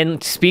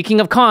 And speaking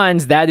of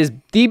cons, that is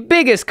the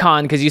biggest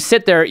con because you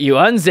sit there, you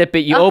unzip it,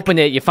 you open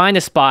it, you find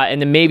a spot,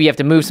 and then maybe you have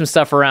to move some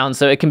stuff around.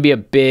 So it can be a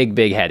big,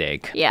 big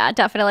headache. Yeah,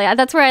 definitely.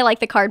 That's where I like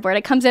the cardboard.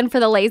 It comes in for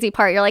the lazy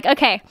part. You're like,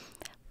 okay,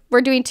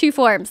 we're doing 2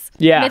 forms.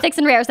 Yeah. Mythics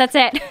and rares, that's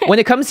it. When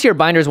it comes to your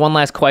binders, one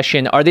last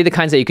question. Are they the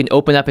kinds that you can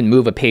open up and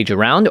move a page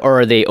around,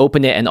 or are they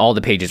open it and all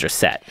the pages are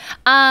set?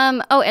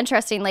 Oh,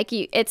 interesting. Like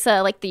you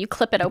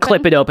clip it open.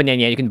 Clip it open, and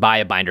yeah, you can buy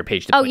a binder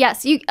page to put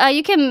yes. You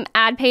can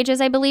add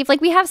pages, I believe.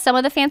 Like we have some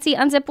of the fancy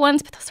unzip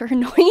ones, but those are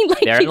annoying.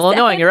 They're a little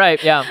annoying, you're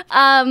right, yeah.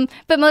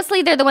 But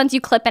mostly they're the ones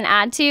you clip and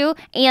add to,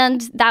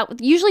 and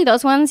usually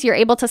those ones you're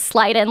able to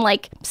slide in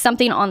like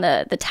something on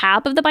the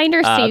tab of the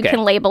binder so you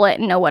can label it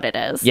and know what it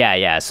is.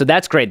 Yeah. So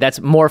that's great. That's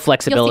more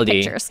flexibility.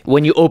 You'll see pictures.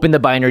 When you open the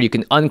binder, you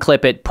can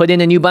unclip it, put in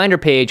a new binder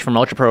page from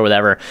Ultra Pro or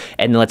whatever,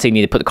 and let's say you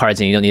need to put the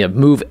cards in, you don't need to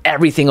move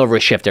everything over,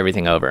 shift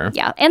everything over.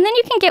 Yeah, and then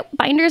you can get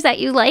binders that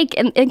you like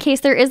in case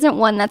there isn't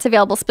one that's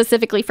available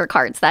specifically for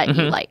cards that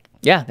you like.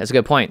 Yeah, that's a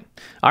good point.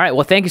 All right.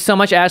 Well, thank you so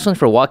much, Ashlyn,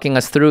 for walking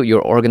us through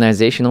your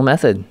organizational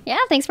method. Yeah,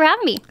 thanks for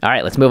having me. All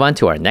right, let's move on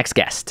to our next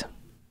guest.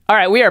 All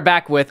right, we are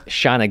back with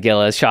Shauna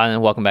Gillis. Shauna,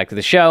 welcome back to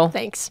the show.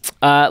 Thanks.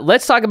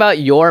 Let's talk about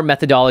your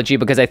methodology,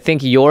 because I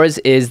think yours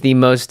is the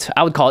most,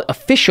 I would call it,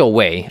 official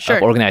way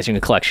of organizing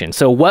a collection.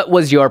 So what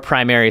was your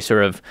primary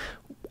sort of,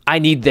 I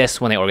need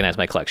this when I organize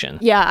my collection?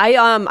 Yeah,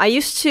 I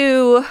used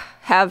to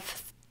have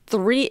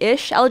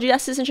 3-ish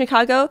LGSs in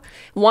Chicago.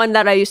 One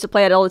that I used to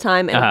play at all the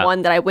time, and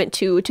one that I went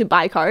to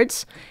buy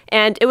cards.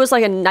 And it was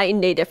like a night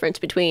and day difference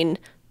between,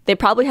 they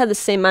probably had the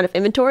same amount of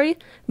inventory,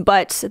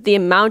 but the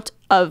amount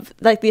of,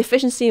 like, the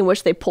efficiency in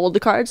which they pulled the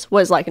cards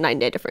was like a night and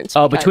day difference.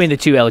 Oh, between the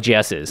two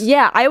LGSs.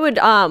 Yeah, I would,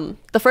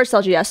 the first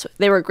LGS,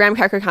 they were Graham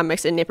Cracker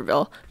Comics in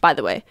Naperville, by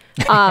the way.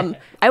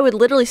 I would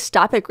literally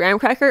stop at Graham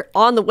Cracker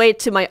on the way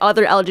to my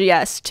other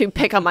LGS to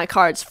pick up my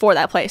cards for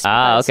that place.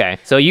 Okay.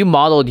 So you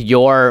modeled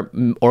your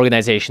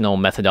organizational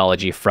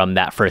methodology from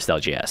that first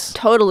LGS.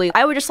 Totally.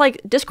 I would just like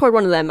Discord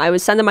one of them. I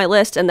would send them my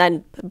list, and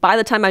then by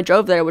the time I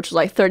drove there, which was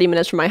like 30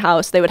 minutes from my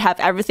house, they would have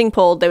everything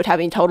pulled. They would have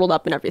me totaled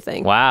up and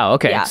everything. Wow.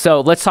 Okay. Yeah.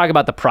 So let's talk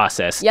about the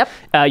process. Yep.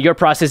 Your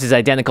process is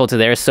identical to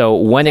theirs. So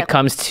when it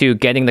comes to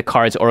getting the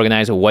cards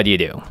organized, what do you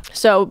do?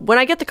 So when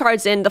I get the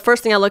cards in, the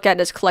first thing I look at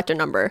is collector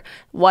number.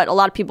 What a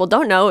lot of people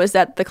don't know is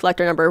that the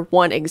collector number,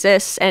 1,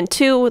 exists, and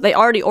 2, they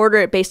already order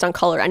it based on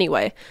color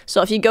anyway.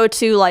 So if you go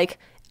to like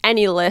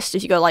any list,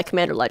 if you go to like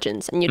Commander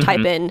Legends and you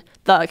type in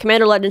the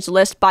Commander Legends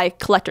list by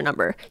collector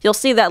number, you'll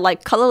see that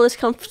like colorless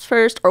comes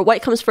first or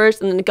white comes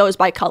first, and then it goes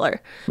by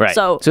color. Right.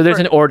 So there's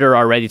an order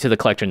already to the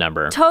collector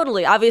number.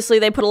 Totally. Obviously,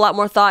 they put a lot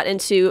more thought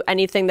into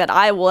anything that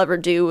I will ever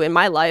do in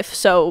my life.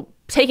 So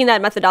taking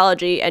that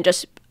methodology and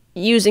just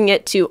using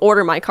it to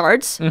order my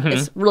cards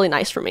is really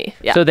nice for me.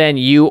 Yeah. So then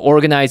you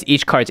organize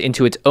each card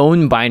into its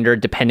own binder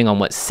depending on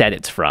what set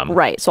it's from.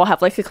 Right. So I'll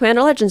have like a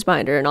Commander Legends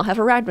binder, and I'll have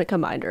a Ravnica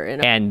binder.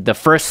 And the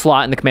first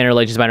slot in the Commander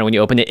Legends binder when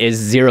you open it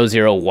is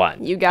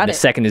 001. You got it. The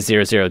second is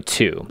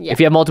 002. Yeah. If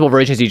you have multiple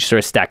versions, you just sort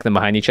of stack them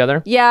behind each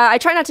other? Yeah, I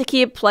try not to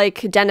keep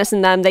like Dennis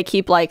and them. They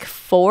keep like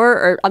 4,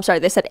 or I'm sorry,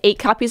 they said 8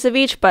 copies of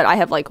each, but I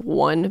have like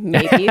 1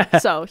 maybe.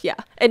 So yeah,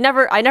 I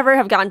never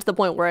have gotten to the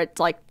point where it's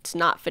like it's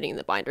not fitting in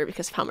the binder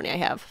because of how many I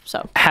have.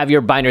 So have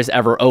your binders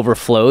ever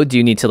overflowed? Do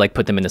you need to like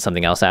put them into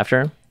something else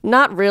after?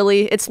 Not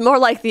really. It's more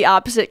like the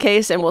opposite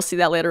case, and we'll see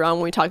that later on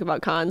when we talk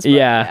about cons.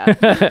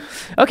 Yeah.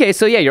 Okay,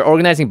 so yeah, you're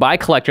organizing by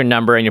collector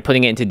number, and you're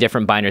putting it into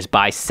different binders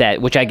by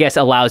set, which I guess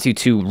allows you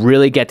to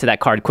really get to that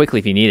card quickly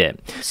if you need it.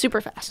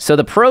 Super fast. So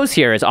the pros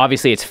here is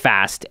obviously it's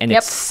fast and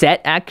it's set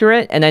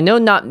accurate. And I know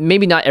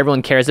maybe not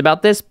everyone cares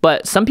about this,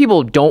 but some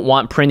people don't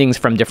want printings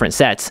from different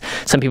sets.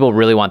 Some people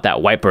really want that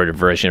whiteboard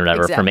version or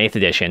whatever from 8th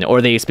edition, or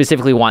they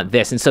specifically want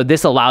this. And so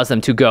this allows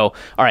them to go,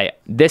 all right,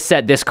 this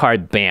set, this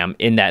card, bam,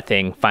 in that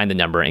thing, find the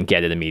number and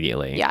get it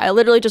immediately. Yeah, I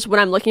literally just, when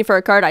I'm looking for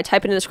a card, I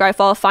type it in the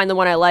Scryfall, find the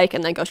one I like,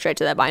 and then go straight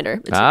to that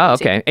binder. It's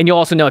okay. And you'll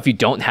also know if you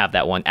don't have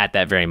that one at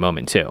that very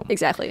moment too.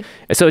 Exactly.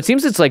 So it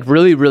seems it's like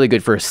really, really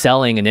good for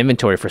selling and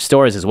inventory for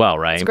stores as well,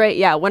 right? It's great,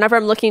 yeah. Whenever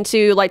I'm looking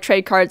to like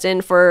trade cards in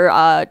for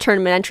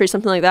tournament entry,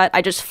 something like that,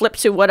 I just flip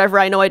to whatever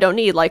I know I don't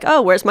need. Like,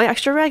 oh, where's my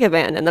extra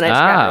Ragavan? And then I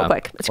just grab it real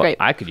quick. It's great.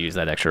 I could use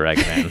that extra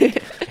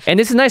Ragavan. And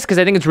this is nice because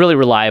I think it's really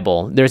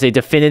reliable. There's a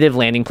definitive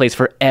landing place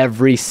for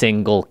every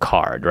single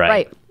card, right?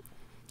 Right.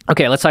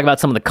 Okay, let's talk about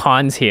some of the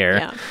cons here.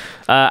 Yeah.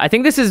 I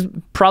think this is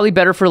probably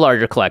better for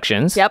larger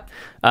collections. Yep.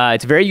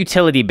 It's very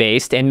utility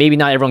based, and maybe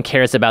not everyone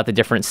cares about the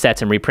different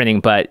sets and reprinting,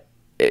 but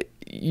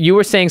you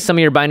were saying some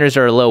of your binders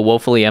are a little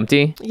woefully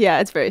empty? Yeah,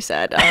 it's very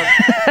sad.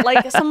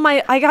 Like some of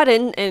my, I got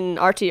in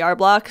RTR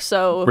block,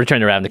 so Return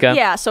to Ravnica?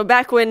 Yeah, so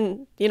back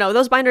when,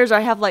 those binders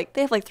they have like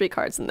 3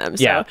 cards in them.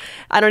 So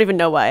I don't even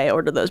know why I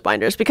ordered those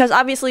binders, because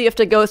obviously you have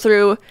to go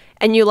through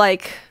and you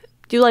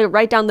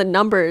write down the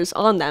numbers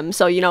on them.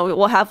 So,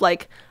 we'll have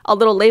like a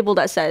little label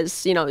that says,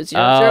 001, this is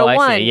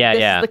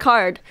the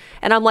card.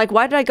 And I'm like,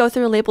 why did I go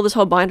through and label this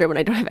whole binder when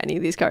I don't have any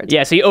of these cards?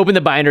 Yeah, so you open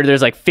the binder,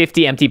 there's like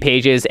 50 empty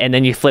pages, and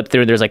then you flip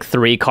through, there's like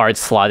 3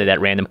 cards slotted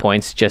at random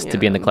points just to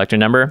be in the collector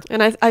number.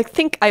 And I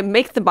think I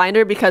make the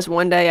binder because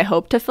one day I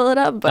hope to fill it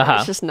up, but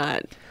it's just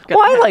not. Well,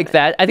 I like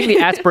that. I think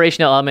the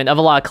aspirational element of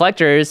a lot of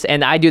collectors,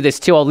 and I do this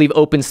too, I'll leave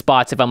open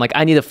spots if I'm like,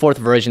 I need a 4th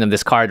version of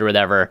this card or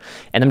whatever,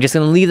 and I'm just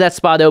going to leave that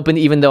spot open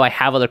even though I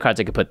have other cards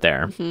I could put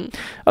there.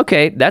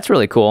 Okay, that's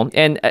really cool.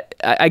 And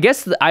I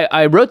guess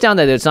I wrote down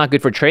that it's not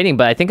good for trading,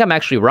 but I think I'm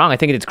actually wrong. I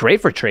think it's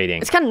great for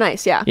trading. It's kind of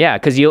nice, yeah. Yeah,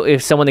 because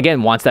if someone,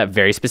 again, wants that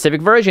very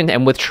specific version,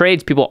 and with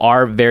trades, people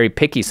are very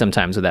picky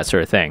sometimes with that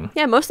sort of thing.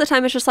 Yeah, most of the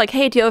time it's just like,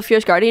 hey, do you have a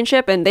Fierce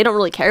Guardianship? And they don't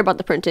really care about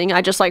the printing.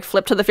 I just like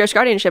flip to the Fierce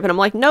Guardianship, and I'm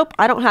like, nope,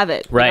 I don't have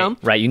it. Right,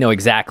 right. You know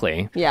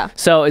exactly. Yeah.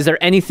 So is there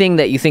anything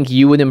that you think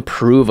you would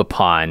improve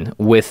upon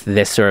with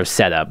this sort of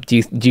setup?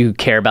 Do you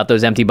care about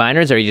those empty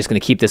binders, or are you just going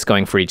to keep this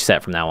going for each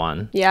set from now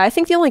on? Yeah, I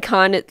think the only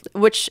con,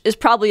 which is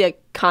probably a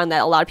con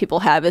that a lot of people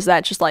have, is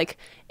that just like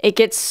it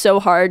gets so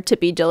hard to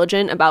be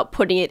diligent about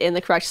putting it in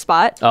the correct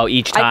spot. Oh,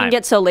 each time. I can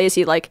get so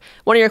lazy. Like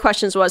one of your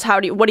questions was,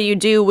 what do you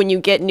do when you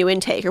get new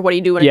intake, or what do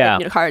you do when you get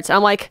new cards? And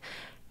I'm like,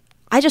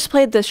 I just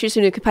played the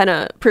Shizu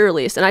Capenna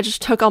pre-release, and I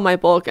just took all my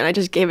bulk and I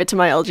just gave it to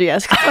my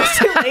LGS because I was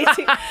too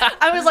lazy.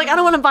 I was like, I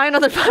don't want to buy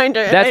another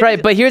binder. That's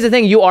right. But here's the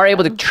thing. You are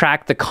able to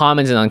track the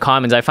commons and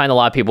uncommons. I find a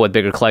lot of people with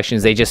bigger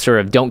collections, they just sort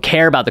of don't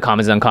care about the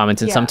commons and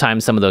uncommons, and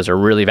sometimes some of those are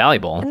really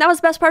valuable. And that was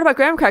the best part about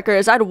Graham Cracker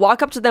is I'd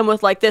walk up to them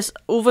with like this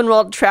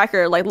Uvenwald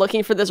tracker, like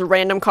looking for this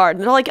random card.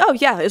 And they're like, oh,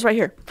 yeah, it's right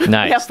here.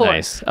 Nice,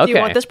 nice. Okay. Do you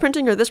want this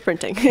printing or this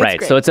printing? Right.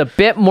 Great. So it's a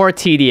bit more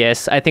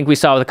tedious. I think we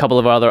saw with a couple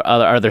of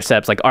other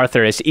steps like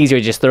Arthur, it's easier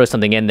to just throw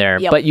something in there.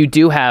 But you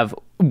do have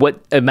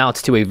what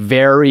amounts to a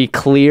very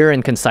clear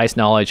and concise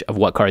knowledge of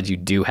what cards you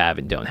do have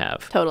and don't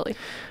have. Totally.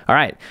 All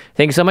right.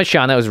 Thank you so much,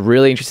 Sean. That was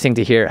really interesting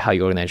to hear how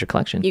you organize your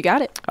collection. You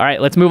got it. All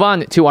right. Let's move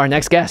on to our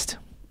next guest.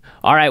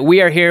 All right, we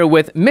are here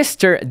with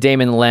Mr.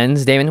 Damon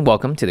Lenz. Damon,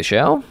 welcome to the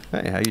show.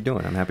 Hey, how you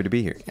doing? I'm happy to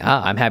be here.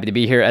 I'm happy to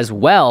be here as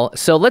well.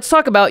 So let's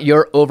talk about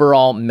your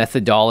overall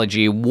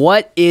methodology.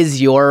 What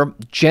is your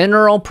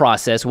general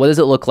process? What does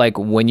it look like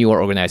when you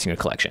are organizing your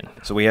collection?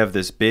 So we have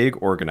this big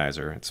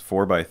organizer. It's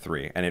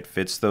 4x3, and it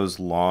fits those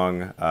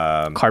long...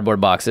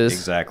 cardboard boxes.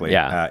 Exactly.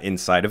 Yeah.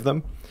 Inside of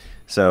them.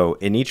 So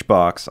in each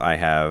box, I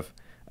have...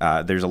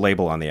 there's a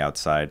label on the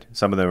outside.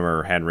 Some of them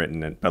are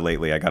handwritten, but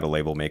lately I got a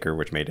label maker,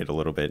 which made it a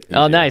little bit easier.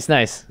 Oh, nice,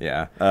 nice.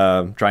 Yeah.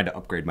 Trying to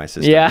upgrade my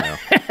system now.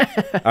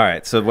 All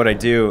right. So what I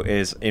do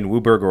is in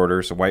Wooburg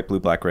order, so white, blue,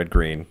 black, red,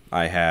 green,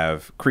 I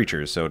have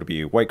creatures. So it'll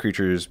be white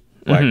creatures,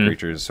 black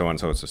creatures, so on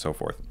and so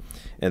forth.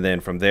 And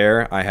then from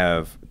there, I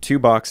have 2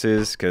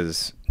 boxes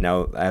because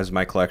now as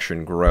my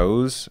collection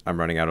grows, I'm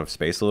running out of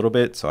space a little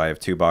bit. So I have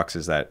 2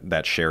 boxes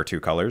that share 2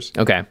 colors.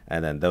 Okay.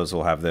 And then those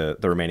will have the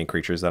remaining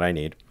creatures that I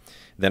need.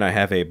 Then I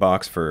have a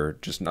box for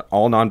just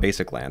all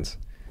non-basic lands,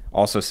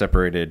 also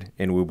separated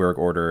in Wooburg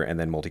order and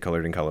then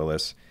multicolored and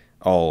colorless.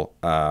 All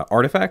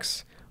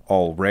artifacts,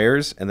 all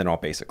rares, and then all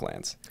basic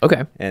lands.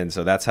 Okay. And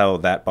so that's how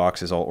that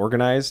box is all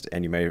organized.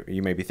 And you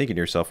may be thinking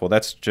to yourself, well,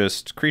 that's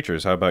just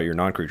creatures. How about your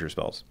non-creature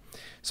spells?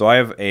 So I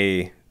have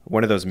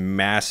one of those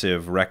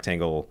massive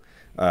rectangle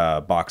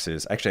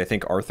boxes. Actually, I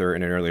think Arthur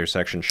in an earlier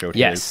section showed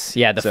his.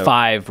 Yeah, the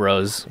 5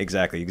 rows.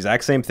 Exactly.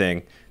 Exact same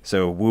thing.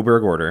 So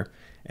Wooburg order.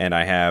 And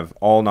I have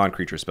all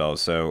non-creature spells,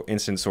 so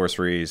instant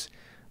sorceries,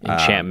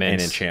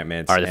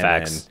 enchantments,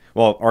 artifacts.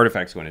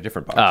 Artifacts go in a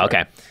different box. Oh, okay.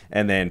 Right?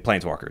 And then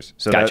planeswalkers.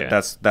 So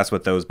gotcha. that's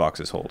what those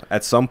boxes hold.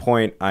 At some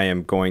point, I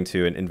am going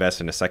to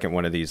invest in a second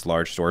one of these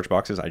large storage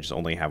boxes. I just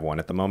only have one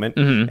at the moment,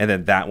 and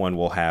then that one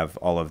will have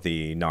all of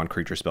the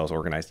non-creature spells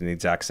organized in the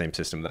exact same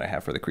system that I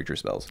have for the creature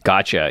spells.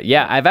 Gotcha.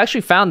 Yeah, I've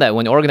actually found that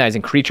when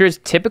organizing creatures,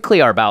 typically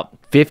are about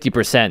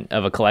 50%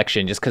 of a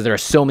collection, just because there are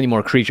so many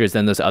more creatures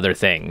than those other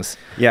things.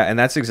 Yeah, and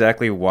that's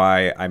exactly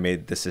why I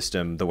made the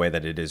system the way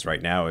that it is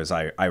right now. Is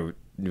I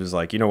was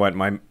like, you know what,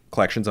 my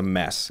collection's a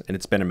mess, and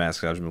it's been a mess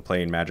because I've been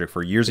playing Magic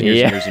for years and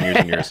years and years and years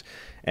and years.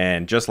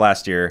 And just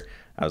last year,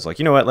 I was like,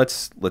 you know what,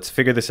 let's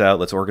figure this out,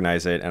 let's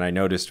organize it. And I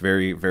noticed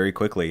very, very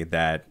quickly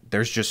that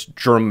there's just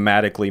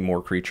dramatically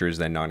more creatures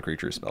than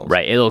non-creature spells.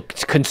 Right, it'll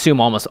consume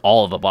almost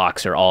all of a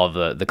box or all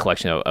of the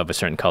collection of a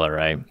certain color,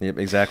 right? Yep,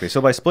 exactly. So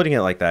by splitting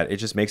it like that, it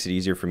just makes it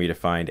easier for me to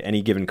find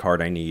any given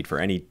card I need for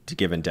any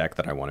given deck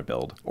that I want to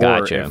build.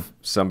 Gotcha. Or if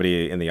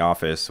somebody in the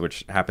office,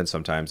 which happens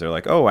sometimes, they're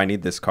like, oh, I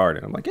need this card.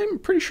 And I'm like, I'm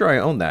pretty sure I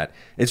own that.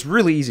 It's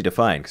really easy to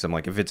find because I'm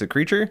like, if it's a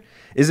creature,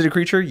 is it a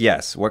creature?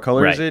 Yes. What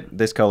color is it?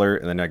 This color.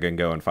 And then I can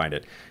go and find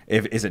it.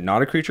 Is it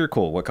not a creature?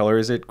 Cool. What color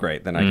is it?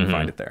 Great. Then I can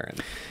find it there.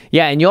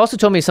 Yeah, and you also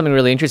told me something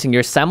really interesting.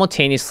 You're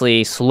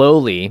simultaneously,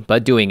 slowly,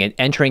 but doing it,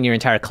 entering your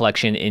entire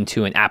collection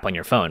into an app on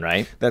your phone,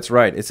 right? That's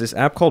right. It's this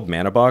app called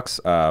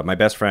ManaBox. My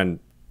best friend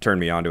turned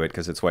me onto it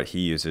because it's what he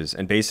uses.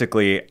 And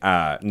basically,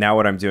 now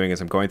what I'm doing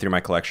is I'm going through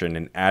my collection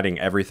and adding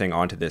everything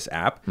onto this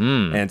app.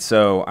 And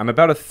so I'm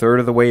about a third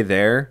of the way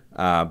there.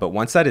 But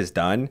once that is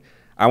done,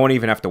 I won't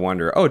even have to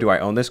wonder, oh, do I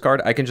own this card?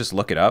 I can just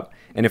look it up.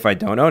 And if I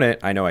don't own it,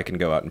 I know I can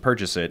go out and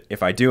purchase it.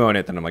 If I do own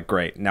it, then I'm like,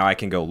 great, now I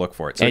can go look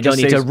for it. So and you don't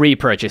need to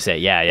repurchase it.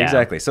 Yeah.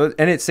 Exactly. So,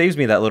 and it saves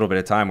me that little bit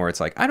of time where it's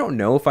like, I don't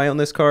know if I own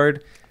this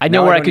card. I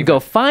know where I could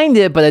go find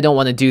it, but I don't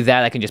want to do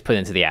that. I can just put it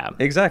into the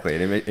app. Exactly.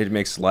 It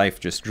makes life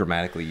just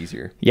dramatically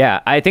easier.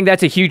 Yeah, I think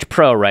that's a huge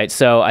pro, right?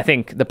 So I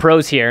think the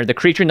pros here, the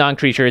creature,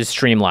 non-creature is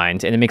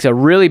streamlined, and it makes a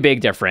really big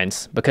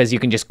difference because you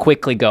can just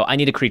quickly go, I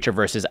need a creature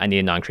versus I need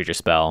a non-creature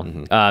spell.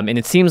 And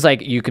it seems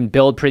like you can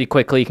build pretty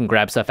quickly, you can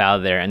grab stuff out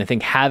of there. And I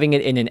think having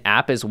it in an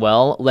app as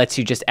well lets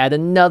you just add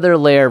another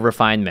layer of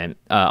refinement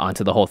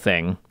onto the whole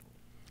thing.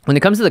 When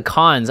it comes to the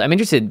cons, I'm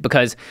interested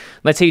because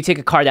let's say you take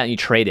a card out and you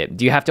trade it.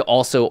 Do you have to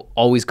also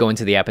always go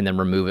into the app and then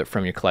remove it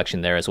from your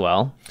collection there as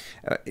well?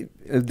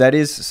 That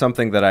is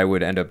something that I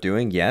would end up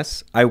doing,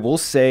 yes. I will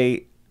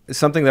say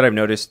something that I've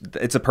noticed,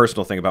 it's a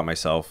personal thing about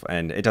myself,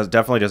 and it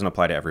definitely doesn't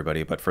apply to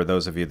everybody, but for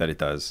those of you that it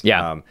does.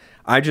 Yeah.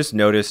 I just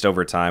noticed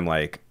over time,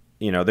 like,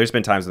 you know, there's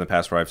been times in the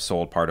past where I've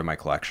sold part of my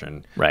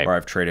collection, right, or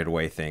I've traded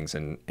away things,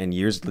 and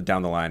years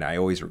down the line, I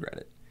always regret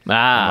it.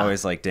 I'm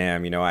always like,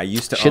 damn, you know, I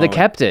used to should have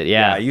kept it.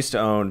 Yeah, I used to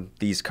own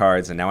these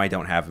cards and now I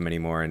don't have them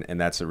anymore, and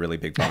that's a really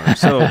big bummer.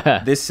 So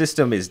this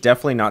system is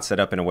definitely not set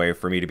up in a way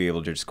for me to be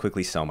able to just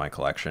quickly sell my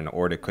collection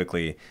or to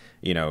quickly,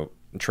 you know,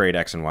 trade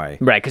X and Y.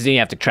 Right, because then you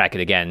have to track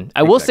it again.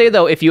 I will say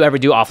though, if you ever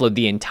do offload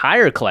the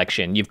entire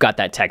collection, you've got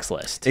that text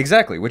list.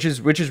 Exactly, which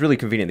is really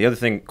convenient. The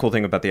other cool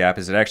thing about the app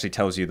is it actually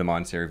tells you the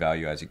monetary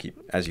value as you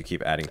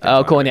keep adding things.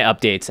 Oh, cool, and it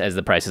updates as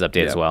the prices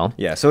update as well.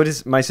 Yeah, so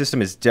my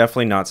system is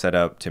definitely not set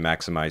up to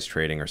maximize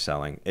trading or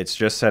selling. It's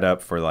just set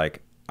up for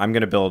like, I'm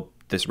going to build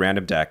this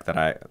random deck that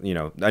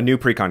a new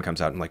precon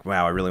comes out. I'm like,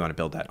 wow, I really want to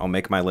build that. I'll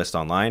make my list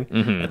online,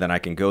 and then I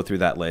can go through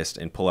that list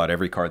and pull out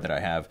every card that I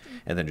have,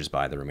 and then just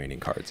buy the remaining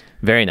cards.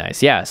 Very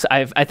nice. Yeah, so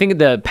I think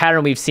the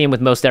pattern we've seen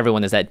with most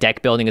everyone is that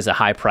deck building is a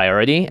high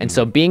priority, and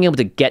so being able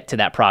to get to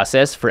that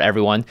process for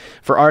everyone.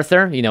 For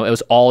Arthur, it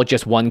was all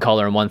just one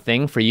color and one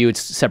thing. For you,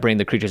 it's separating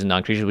the creatures and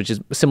non-creatures, which is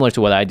similar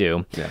to what I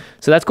do. Yeah.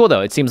 So that's cool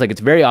though. It seems like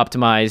it's very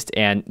optimized,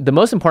 and the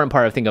most important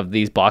part I think of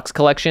these box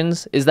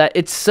collections is that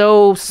it's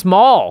so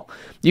small.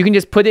 You can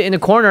just put it in a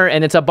corner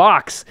and it's a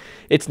box.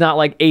 It's not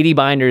like 80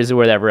 binders or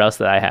whatever else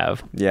that I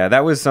have. Yeah,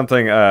 that was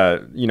something,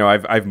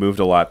 I've moved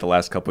a lot the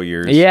last couple of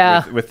years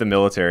with the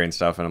military and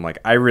stuff. And I'm like,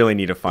 I really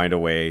need to find a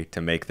way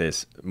to make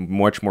this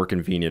much more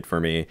convenient for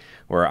me,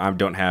 where I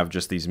don't have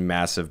just these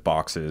massive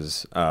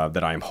boxes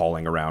that I'm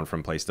hauling around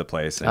from place to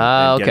place.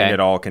 And getting it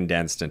all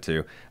condensed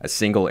into a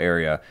single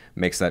area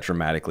makes that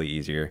dramatically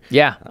easier.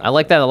 Yeah, I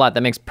like that a lot.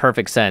 That makes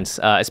perfect sense,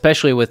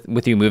 especially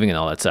with you moving and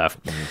all that stuff.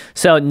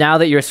 So now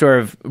that you're sort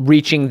of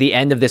reaching the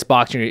end of this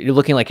box, you're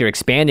looking like you're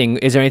expanding,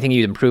 is there anything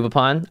you'd improve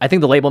upon? I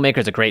think the label maker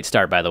is a great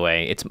start, by the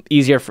way. It's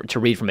easier to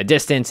read from a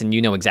distance, and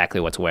you know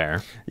exactly what's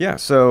where. Yeah,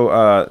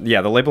 so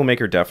the label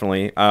maker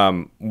definitely.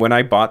 When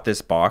I bought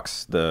this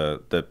box,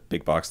 the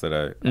big box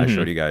that I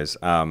showed you guys,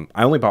 I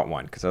only bought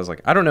one because I was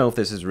like, I don't know if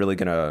this is really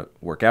going to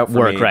work out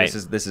for me. Right.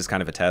 This is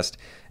kind of a test.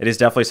 It is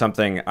definitely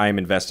something I'm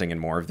investing in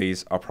more of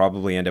these. I'll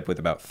probably end up with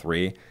about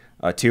 3.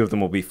 2 of them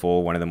will be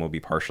full. 1 of them will be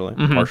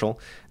partial.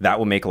 That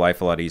will make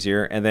life a lot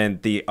easier. And then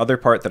the other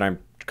part that I'm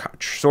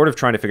sort of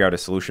trying to figure out a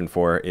solution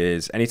for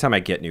is anytime I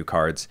get new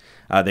cards,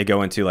 they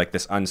go into like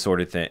this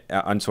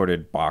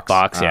unsorted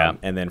box.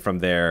 And then from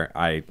there,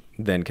 I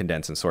then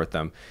condense and sort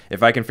them.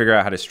 If I can figure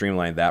out how to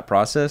streamline that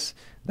process,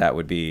 that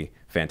would be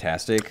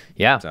fantastic.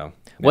 Yeah.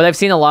 What I've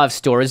seen a lot of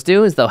stores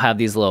do is they'll have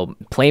these little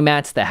play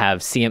mats that have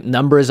CM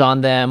numbers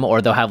on them,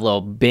 or they'll have little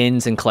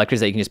bins and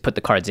collectors that you can just put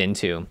the cards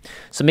into.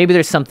 So maybe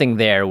there's something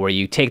there where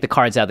you take the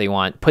cards out that you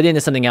want, put it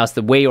into something else,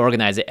 the way you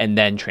organize it, and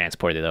then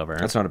transport it over.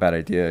 That's not a bad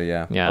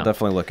idea, yeah. I'll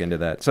definitely look into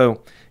that.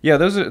 So yeah,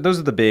 those are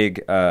the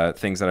big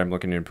things that I'm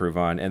looking to improve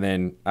on. And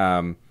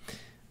then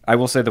I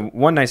will say the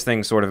one nice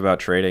thing sort of about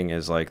trading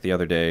is, like, the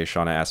other day,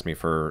 Shauna asked me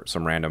for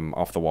some random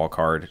off-the-wall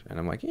card, and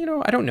I'm like,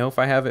 I don't know if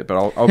I have it, but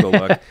I'll go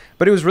look.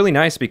 But it was really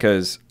nice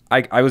because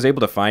I was able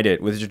to find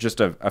it with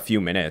just a few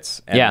minutes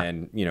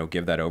and then,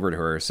 give that over to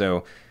her.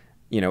 So,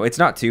 it's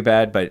not too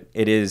bad, but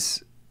it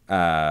is,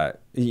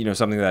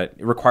 something that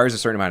requires a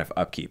certain amount of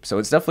upkeep. So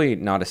it's definitely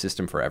not a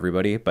system for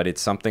everybody, but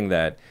it's something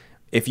that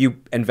if you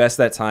invest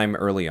that time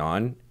early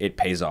on, it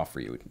pays off for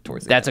you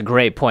towards the end. That's a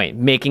great point.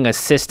 Making a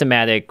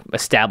systematic,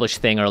 established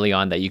thing early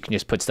on that you can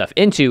just put stuff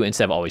into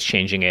instead of always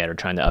changing it or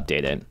trying to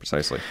update it.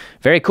 Precisely.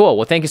 Very cool.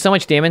 Well, thank you so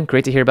much, Damon.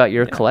 Great to hear about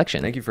your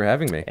collection. Thank you for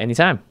having me.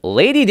 Anytime.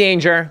 Lady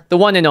Danger, the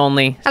one and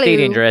only. Hello. Stay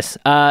dangerous.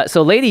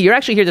 So, Lady, you're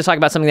actually here to talk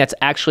about something that's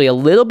actually a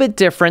little bit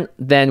different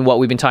than what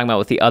we've been talking about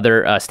with the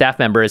other staff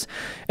members.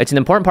 It's an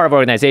important part of our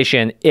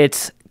organization.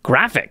 It's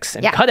graphics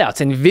and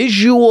cutouts and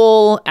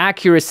visual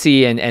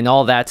accuracy and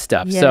all that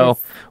stuff. Yes. So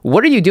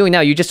what are you doing now?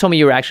 You just told me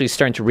you were actually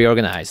starting to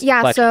reorganize.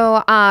 Yeah,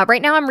 so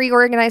right now I'm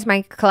reorganizing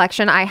my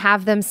collection. I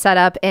have them set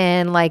up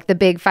in like the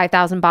big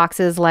 5,000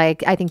 boxes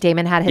like I think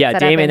Damon had set up. Yeah,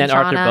 Damon and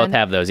Arthur both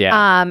have those,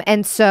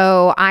 and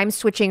so I'm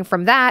switching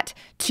from that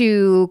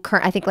to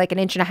I think like 1.5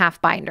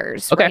 inch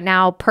binders. Okay. Right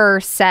now per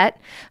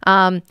set.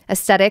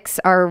 Aesthetics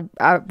are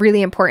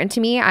really important to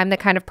me. I'm the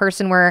kind of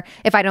person where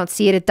if I don't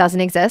see it, it doesn't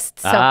exist.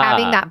 So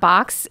having that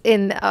box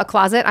in a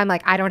closet, I'm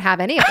like, I don't have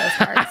any of those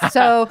cards.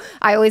 So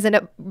I always end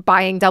up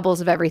buying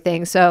doubles of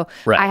everything. So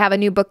I have a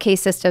new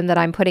bookcase system that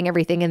I'm putting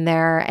everything in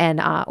there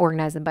and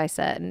organize them by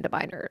set and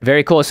binders.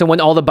 Very cool. So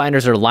when all the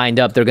binders are lined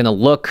up, they're going to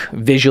look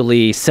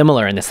visually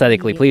similar and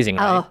aesthetically pleasing,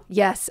 right? Oh,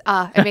 yes.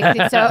 It makes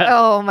me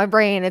so, my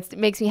brain, it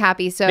makes me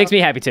happy. So makes me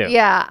happy too.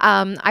 Yeah.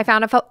 I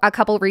found a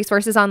couple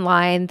resources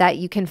online that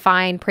you can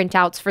find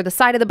printouts for the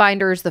side of the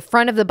binders, the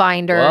front of the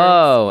binders.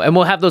 Whoa. And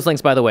we'll have those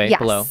links, by the way,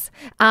 below.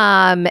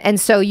 And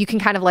so you can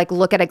kind of like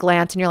look at a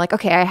glance and you're like,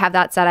 okay, I have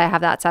that set, I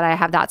have that set, I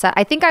have that set.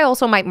 I think I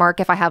also might mark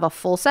if I have a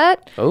full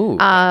set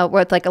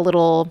with like a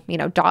little,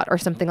 dot or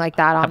something like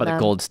that on them. How about a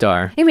gold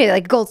star? You made it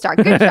like gold star.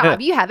 Good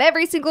job. You have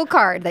every single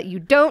card that you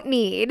don't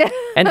need.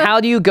 And how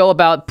do you go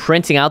about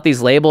printing out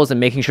these labels and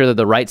making sure they're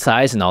the right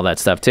size and all that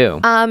stuff too?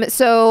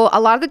 So a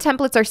lot of the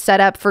templates are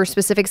set up for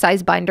specific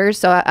size binders.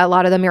 So a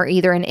lot of them are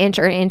either 1 inch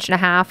or 1.5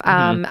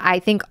 inches. I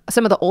think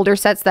some of the older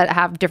sets that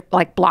have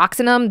like blocks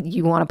in them,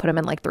 you want to put them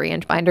in like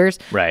 3-inch binders.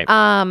 Right.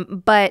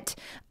 But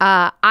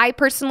I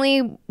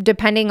personally,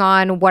 depending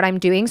on what I'm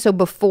doing, so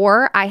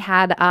before I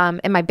had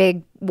in my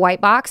big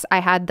white box, I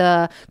had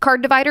the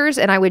card dividers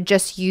and I would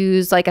just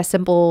use like a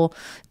simple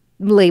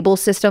label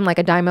system, like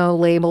a Dymo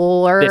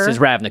labeler. This is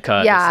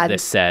Ravnica. Yeah.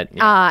 This set.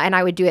 Yeah. And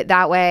I would do it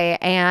that way.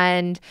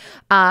 And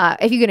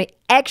if you're going to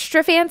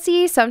extra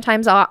fancy,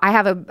 sometimes I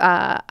have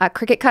a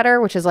Cricut cutter,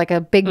 which is like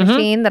a big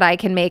machine that I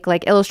can make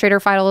like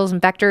Illustrator files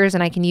and vectors,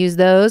 and I can use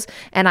those,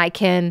 and I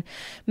can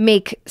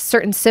make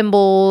certain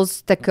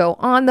symbols that go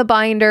on the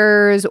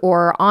binders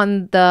or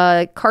on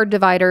the card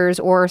dividers,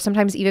 or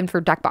sometimes even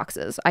for deck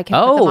boxes. I can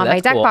put them on my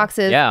deck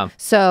boxes,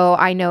 so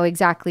I know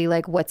exactly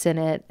like what's in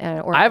it.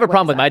 Or I have a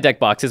problem with my deck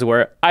boxes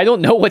where I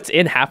don't know what's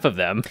in half of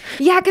them.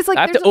 Yeah, because like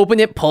I have to open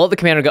it, pull out the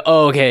commander, and go,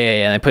 oh,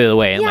 okay, and I put it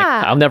away, and like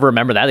I'll never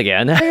remember that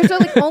again. There's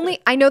like only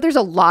I know there's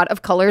a lot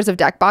of colors of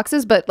deck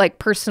boxes, but like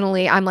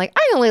personally, I'm like,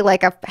 I only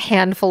like a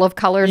handful of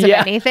colors of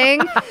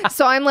anything.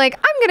 So I'm like,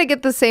 I'm going to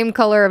get the same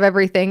color of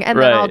everything. And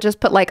then I'll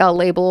just put like a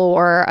label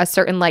or a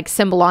certain like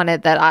symbol on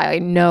it that I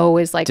know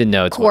is like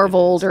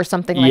Corvold or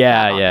something like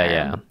that.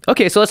 Yeah.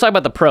 Okay, so let's talk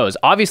about the pros.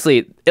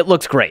 Obviously, it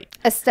looks great.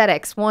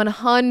 Aesthetics,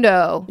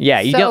 100. Yeah,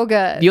 you don't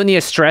good. You don't need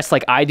to stress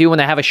like I do when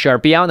I have a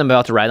Sharpie out and I'm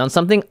about to write on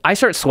something. I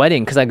start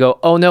sweating because I go,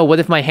 oh no, what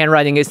if my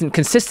handwriting isn't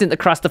consistent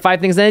across the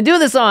 5 things that I do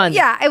this on?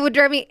 Yeah, it would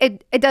drive me.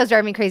 It does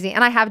drive me crazy,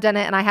 and I have done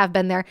it, and I have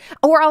been there.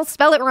 Or I'll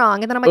spell it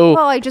wrong, and then I'm like,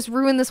 well, I just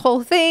ruined this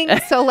whole thing.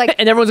 So like,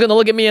 and everyone's gonna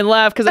look at me and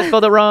laugh because I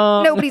spelled it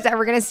wrong. Nobody's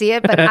ever gonna see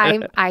it, but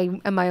I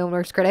am my own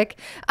worst critic.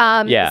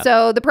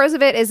 So the pros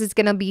of it is it's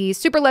gonna be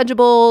super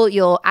legible.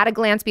 You'll at a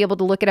glance be able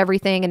to look at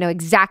everything and know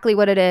exactly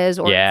what it is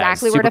or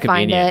exactly where to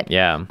find it.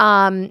 Yeah.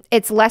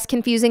 It's less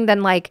confusing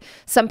than like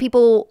some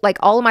people, like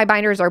all of my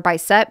binders are by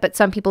set, but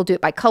some people do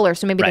it by color.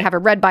 So maybe they have a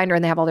red binder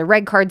and they have all their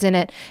red cards in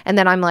it, and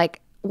then I'm like,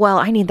 well,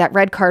 I need that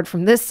red card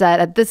from this set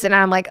at this, and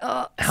I'm like,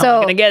 oh, how am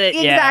I gonna get it?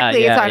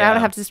 Exactly. So I don't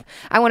have to.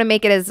 I want to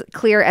make it as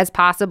clear as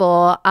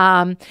possible.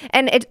 And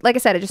it, like I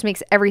said, it just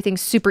makes everything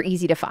super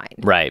easy to find.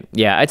 Right.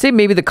 Yeah. I'd say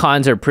maybe the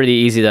cons are pretty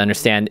easy to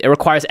understand. It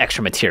requires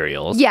extra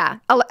materials. Yeah,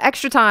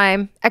 extra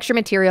time, extra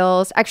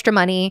materials, extra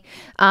money.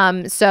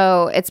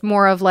 So it's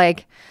more of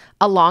like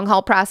a long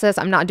haul process.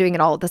 I'm not doing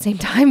it all at the same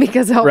time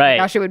because my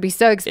gosh, it would be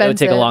so expensive. It would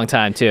take a long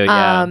time too.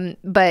 Yeah.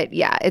 But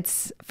yeah,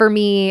 it's for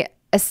me.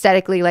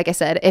 Aesthetically, like I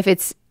said, if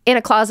it's in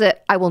a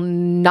closet, I will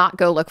not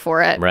go look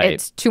for it. Right.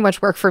 It's too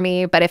much work for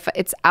me. But if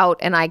it's out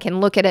and I can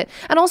look at it,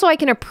 and also I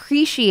can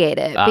appreciate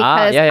it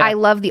because I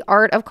love the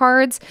art of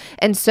cards.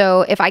 And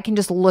so if I can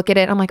just look at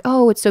it, I'm like,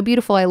 oh, it's so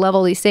beautiful. I love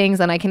all these things.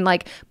 And I can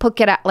like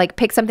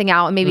pick something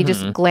out and maybe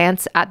just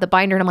glance at the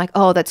binder. And I'm like,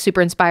 oh, that's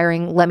super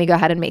inspiring. Let me go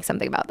ahead and make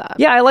something about that.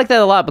 Yeah, I like that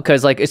a lot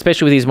because like,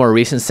 especially with these more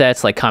recent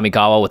sets like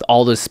Kamigawa with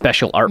all those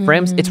special art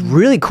frames, it's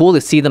really cool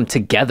to see them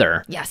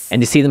together. Yes.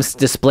 And to see them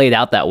displayed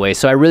out that way.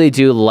 So I really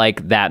do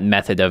like that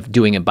method of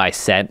doing it by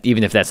set,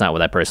 even if that's not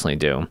what I personally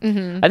do.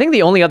 I think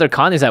the only other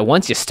con is that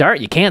once you start,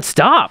 you can't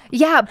stop.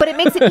 Yeah, but it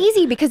makes it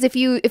easy because if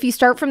you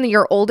start from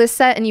your oldest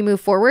set and you move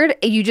forward,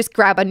 you just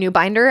grab a new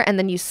binder and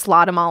then you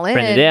slot them all in.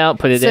 Print it out,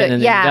 put it in, and then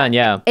you're done.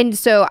 Yeah. And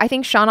so I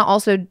think Shauna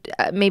also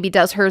maybe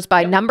does hers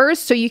by numbers,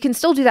 so you can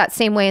still do that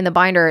same way in the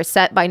binder,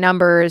 set by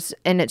numbers,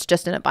 and it's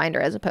just in a binder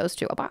as opposed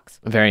to a box.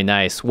 Very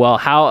nice. Well,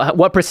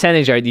 what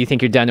percentage do you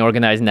think you're done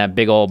organizing that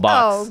big old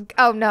box?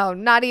 Oh no,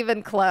 not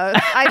even close.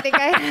 I think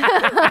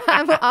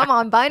I'm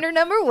on binder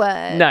number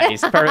 1.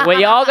 Nice. Perfect. Well,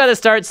 you all got to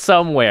start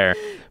somewhere.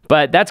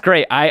 But that's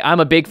great.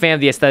 I'm a big fan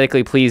of the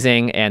aesthetically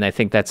pleasing, and I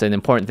think that's an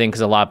important thing because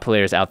a lot of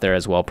players out there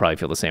as well probably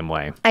feel the same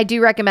way. I do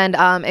recommend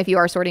if you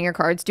are sorting your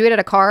cards, do it at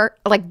a car,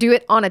 like do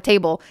it on a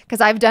table because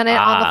I've done it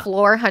on the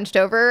floor, hunched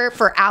over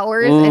for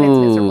hours, and it's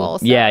miserable.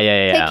 So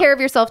yeah. Take care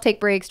of yourself, take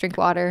breaks, drink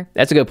water.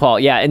 That's a good call.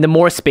 Yeah, and the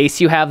more space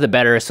you have, the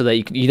better, so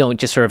that you don't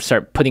just sort of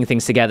start putting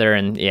things together,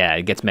 and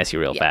it gets messy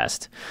real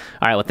fast.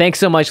 All right, well, thanks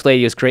so much,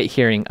 lady. It was great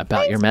hearing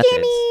about your methods.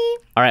 Jimmy.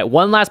 All right,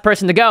 one last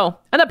person to go,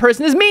 and that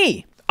person is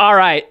me. All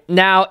right,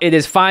 now it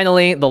is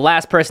finally the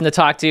last person to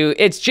talk to.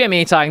 It's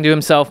Jimmy talking to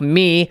himself,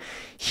 me.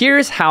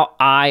 Here's how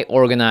I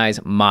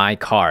organize my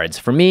cards.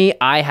 For me,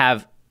 I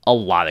have a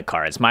lot of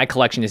cards. My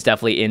collection is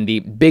definitely in the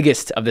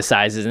biggest of the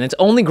sizes, and it's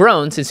only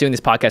grown since doing this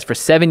podcast for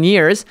 7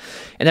 years.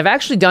 And I've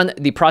actually done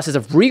the process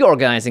of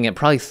reorganizing it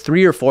probably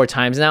 3 or 4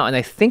 times now, and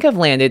I think I've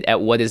landed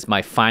at what is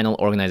my final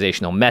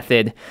organizational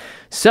method.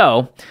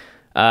 So,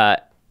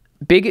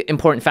 big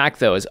important fact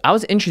though is I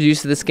was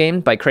introduced to this game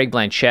by Craig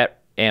Blanchett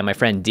and my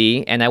friend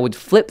D, and I would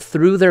flip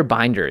through their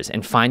binders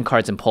and find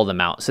cards and pull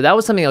them out. So that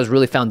was something that was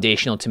really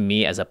foundational to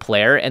me as a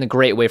player and a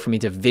great way for me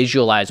to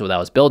visualize what I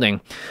was building.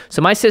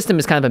 So my system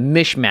is kind of a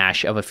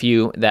mishmash of a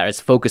few that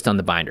is focused on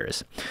the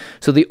binders.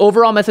 So the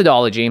overall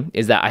methodology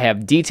is that I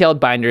have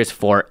detailed binders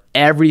for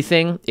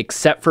everything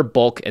except for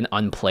bulk and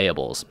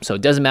unplayables. So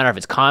it doesn't matter if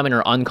it's common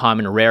or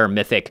uncommon, rare or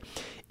mythic.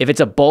 If it's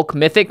a bulk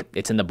mythic,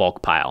 it's in the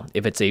bulk pile.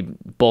 If it's a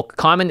bulk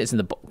common, it's in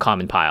the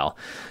common pile.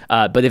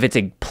 But if it's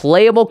a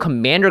playable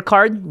commander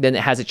card, then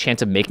it has a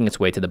chance of making its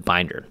way to the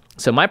binder.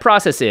 So my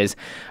process is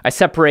I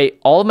separate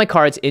all of my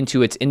cards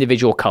into its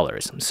individual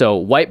colors. So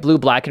white, blue,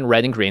 black, and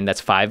red and green, that's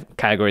 5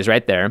 categories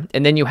right there.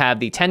 And then you have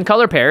the 10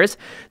 color pairs,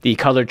 the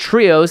color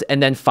trios,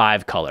 and then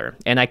 5 color.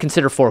 And I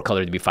consider 4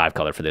 color to be 5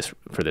 color for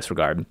this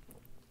regard.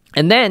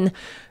 And then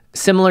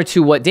similar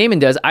to what Damon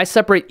does, I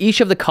separate each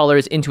of the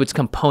colors into its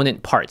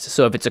component parts.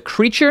 So if it's a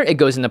creature, it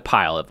goes in a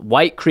pile of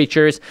white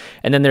creatures.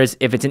 And then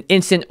if it's an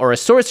instant or a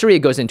sorcery, it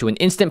goes into an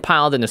instant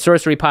pile, then a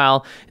sorcery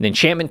pile, an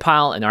enchantment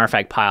pile, an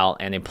artifact pile,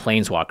 and a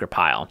planeswalker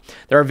pile.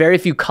 There are very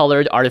few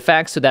colored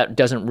artifacts, so that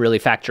doesn't really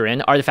factor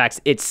in. Artifacts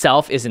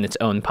itself is in its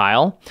own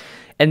pile.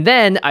 And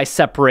then I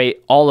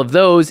separate all of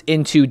those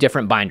into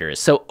different binders.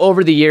 So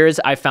over the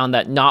years, I found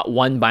that not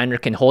one binder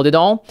can hold it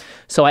all.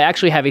 So I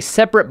actually have a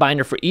separate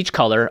binder for each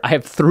color. I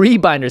have 3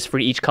 binders for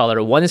each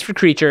color. One is for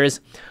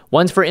creatures,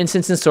 one's for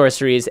instants and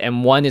sorceries,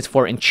 and one is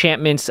for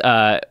enchantments,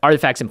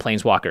 artifacts, and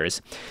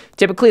planeswalkers.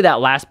 Typically, that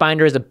last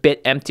binder is a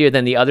bit emptier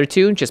than the other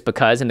 2, just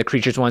because, and the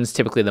creatures one's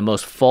typically the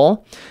most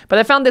full. But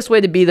I found this way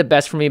to be the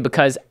best for me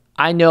because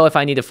I know if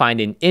I need to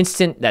find an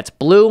instant that's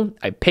blue,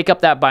 I pick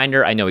up that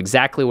binder, I know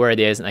exactly where it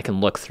is, and I can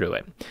look through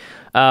it.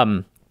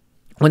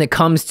 When it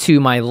comes to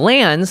my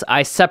lands,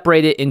 I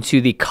separate it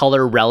into the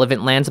color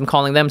relevant lands, I'm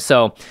calling them.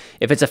 So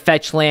if it's a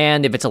fetch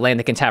land, if it's a land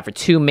that can tap for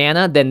 2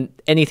 mana, then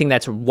anything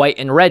that's white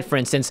and red, for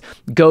instance,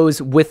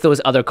 goes with those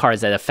other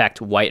cards that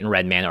affect white and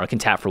red mana or can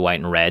tap for white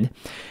and red.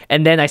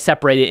 And then I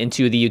separate it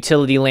into the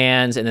utility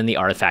lands and then the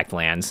artifact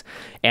lands.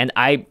 And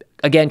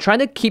again, trying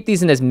to keep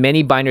these in as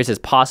many binders as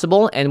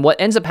possible. And what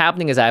ends up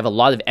happening is I have a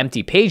lot of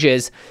empty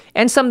pages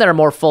and some that are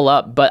more full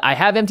up, but I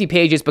have empty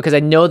pages because I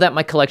know that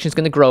my collection is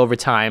going to grow over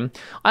time.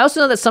 I also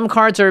know that some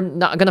cards are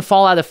not going to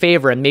fall out of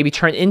favor and maybe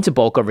turn into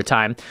bulk over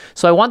time.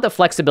 So I want the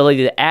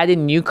flexibility to add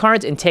in new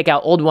cards and take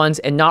out old ones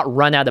and not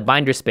run out of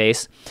binder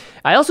space.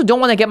 I also don't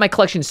want to get my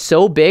collection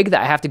so big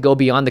that I have to go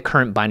beyond the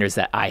current binders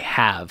that I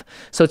have.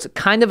 So it's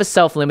kind of a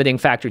self-limiting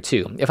factor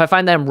too. If I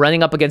find that I'm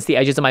running up against the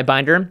edges of my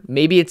binder,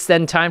 maybe it's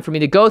then time for me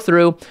to go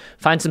through,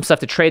 find some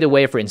stuff to trade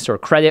away for in-store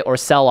credit or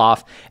sell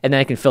off, and then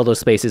I can fill those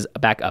spaces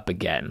back up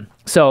again.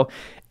 So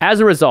as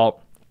a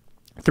result,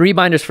 3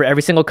 binders for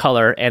every single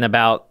color and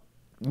about,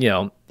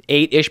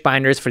 8-ish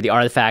binders for the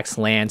artifacts,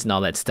 lands, and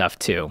all that stuff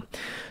too.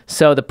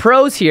 So the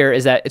pros here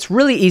is that it's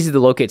really easy to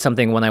locate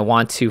something when I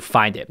want to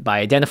find it by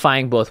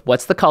identifying both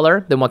what's the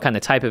color, then what kind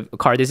of type of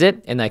card is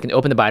it, and I can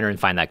open the binder and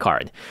find that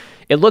card.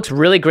 It looks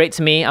really great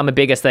to me. I'm a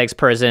big aesthetics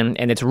person,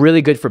 and it's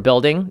really good for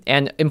building.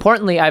 And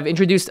importantly, I've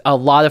introduced a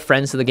lot of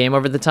friends to the game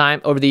over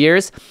the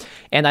years,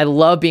 and I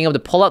love being able to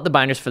pull out the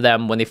binders for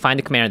them when they find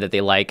a commander that they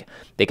like.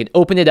 They can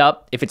open it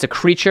up. If it's a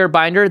creature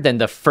binder, then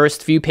the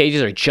first few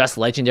pages are just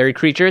legendary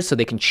creatures, so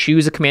they can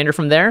choose a commander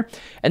from there,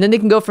 and then they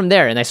can go from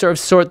there. And I sort of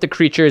sort the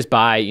creatures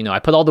by, I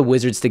put all the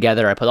wizards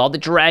together, I put all the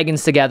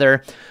dragons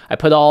together, I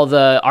put all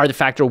the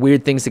artifact or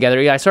weird things together.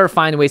 I sort of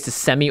find ways to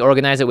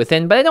semi-organize it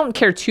within, but I don't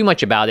care too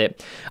much about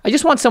it. I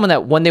just want someone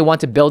that when they want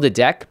to build a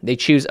deck, they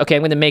choose, okay,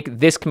 I'm going to make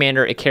this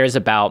commander, it cares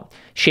about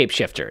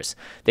shapeshifters.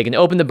 They can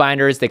open the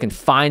binders, they can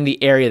find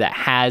the area that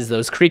has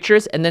those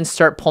creatures, and then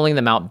start pulling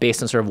them out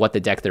based on sort of what the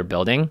deck they're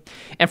building.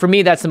 And for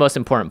me, that's the most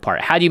important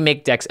part. How do you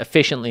make decks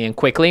efficiently and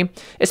quickly,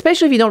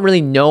 especially if you don't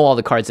really know all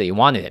the cards that you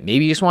want in it?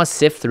 Maybe you just want to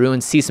sift through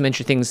and see some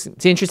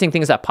interesting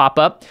things that pop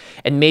up,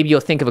 and maybe you'll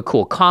think of a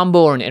cool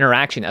combo or an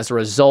interaction as a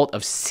result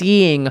of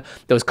seeing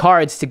those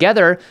cards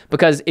together,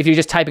 because if you're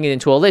just typing it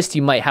into a list,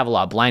 you might have a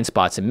lot of blind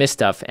spots and miss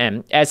stuff.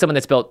 And as someone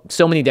that's built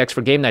so many decks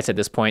for game nights at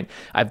this point,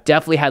 I've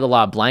definitely had a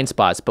lot of blind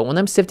spots. But when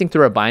I'm sifting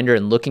through a binder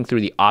and looking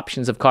through the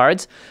options of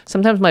cards,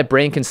 sometimes my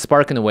brain can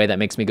spark in a way that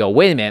makes me go,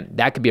 wait a minute,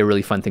 that could be a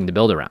really fun thing to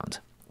build around.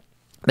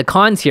 The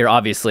cons here,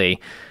 obviously,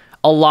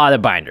 a lot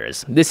of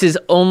binders. This is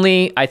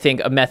only, I think,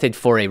 a method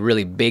for a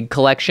really big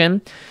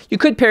collection. You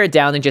could pare it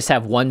down and just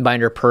have 1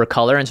 binder per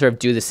color and sort of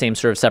do the same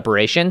sort of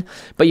separation,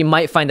 but you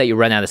might find that you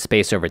run out of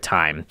space over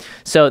time.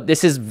 So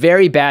this is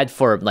very bad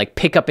for like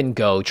pick up and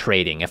go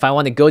trading. If I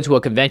want to go to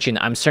a convention,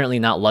 I'm certainly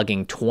not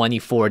lugging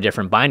 24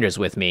 different binders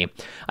with me.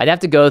 I'd have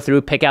to go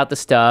through, pick out the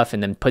stuff,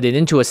 and then put it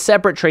into a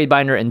separate trade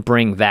binder and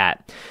bring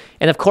that.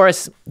 And of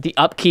course, the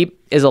upkeep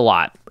is a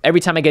lot. Every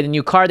time I get a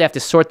new card, I have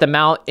to sort them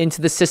out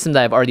into the system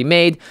that I've already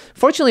made.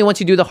 Fortunately, once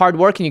you do the hard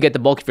work and you get the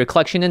bulk of your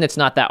collection in, it's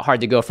not that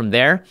hard to go from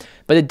there.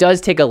 But it does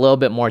take a little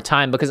bit more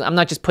time because I'm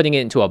not just putting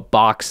it into a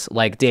box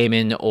like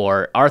Damon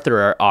or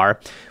Arthur are,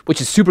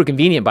 which is super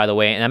convenient, by the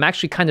way. And I'm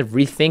actually kind of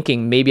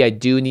rethinking maybe I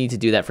do need to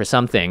do that for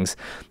some things.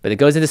 But it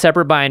goes into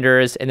separate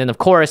binders and then, of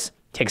course,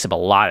 takes up a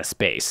lot of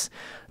space.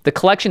 The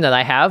collection that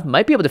I have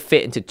might be able to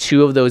fit into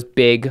 2 of those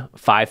big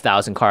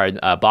 5,000 card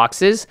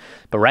boxes,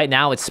 but right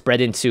now it's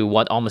spread into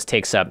what almost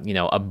takes up,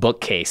 a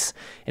bookcase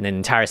and an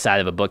entire side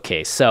of a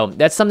bookcase. So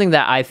that's something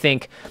that I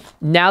think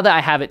now that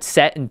I have it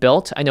set and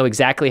built, I know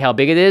exactly how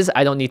big it is.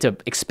 I don't need to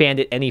expand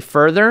it any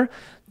further.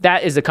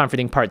 That is the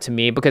comforting part to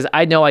me because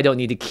I know I don't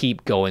need to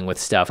keep going with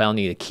stuff. I don't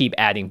need to keep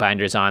adding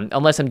binders on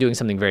unless I'm doing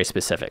something very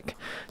specific.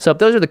 So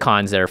those are the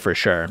cons there for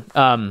sure.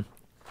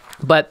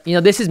 But,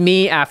 this is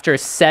me after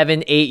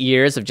 7-8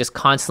 years of just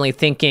constantly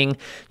thinking,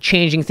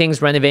 changing things,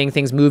 renovating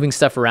things, moving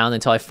stuff around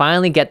until I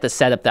finally get the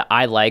setup that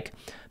I like.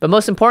 But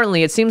most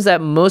importantly, it seems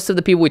that most of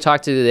the people we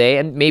talked to today,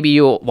 and maybe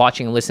you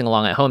watching and listening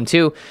along at home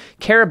too,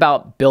 care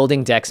about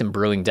building decks and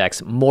brewing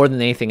decks more than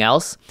anything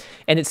else.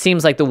 And it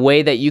seems like the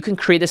way that you can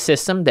create a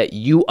system that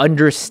you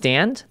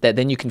understand, that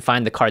then you can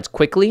find the cards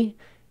quickly,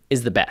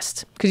 is the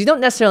best, because you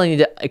don't necessarily need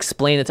to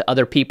explain it to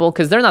other people,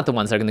 because they're not the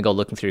ones that are going to go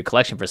looking through your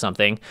collection for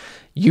something.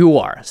 You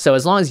are. So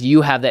as long as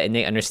you have that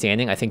innate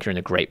understanding, I think you're in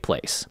a great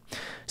place.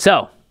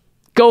 So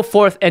go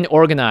forth and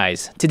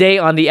organize. Today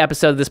on the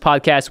episode of this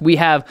podcast, we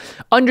have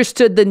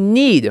understood the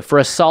need for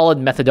a solid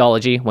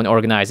methodology when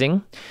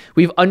organizing.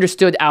 We've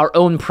understood our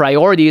own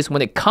priorities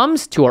when it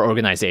comes to our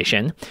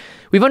organization.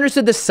 We've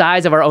understood the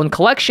size of our own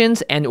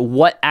collections and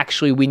what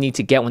actually we need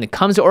to get when it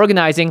comes to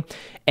organizing.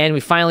 And we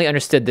finally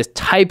understood the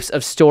types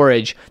of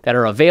storage that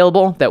are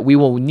available that we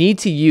will need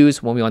to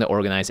use when we want to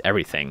organize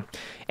everything.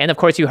 And of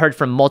course, you heard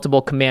from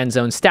multiple Command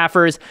Zone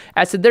staffers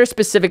as to their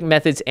specific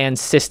methods and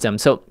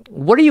systems. So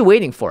what are you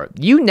waiting for?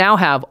 You now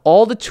have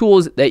all the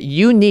tools that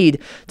you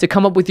need to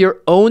come up with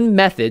your own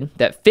method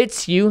that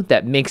fits you,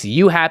 that makes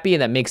you happy,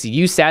 and that makes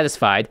you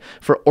satisfied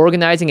for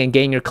organizing and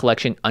getting your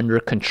collection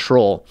under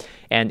control.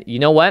 And you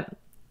know what?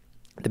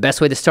 The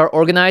best way to start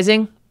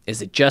organizing is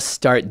to just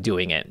start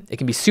doing it. It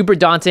can be super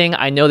daunting.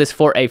 I know this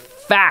for a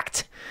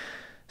fact.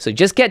 So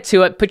just get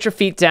to it, put your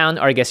feet down,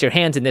 or I guess your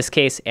hands in this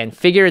case, and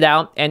figure it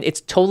out. And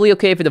it's totally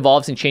okay if it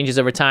evolves and changes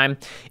over time.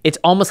 It's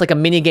almost like a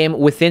mini game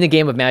within a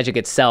game of Magic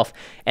itself.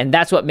 And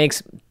that's what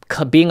makes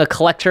being a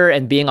collector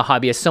and being a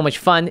hobbyist so much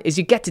fun, is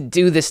you get to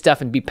do this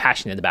stuff and be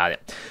passionate about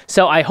it.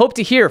 So I hope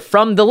to hear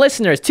from the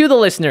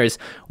listeners,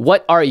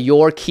 what are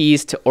your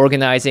keys to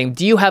organizing?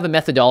 Do you have a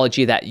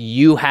methodology that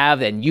you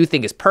have and you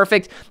think is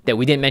perfect that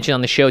we didn't mention on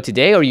the show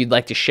today, or you'd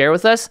like to share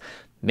with us?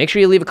 Make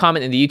sure you leave a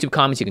comment in the YouTube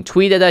comments. You can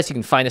tweet at us. You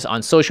can find us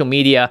on social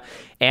media.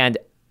 And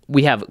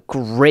we have a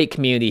great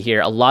community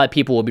here. A lot of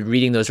people will be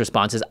reading those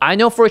responses. I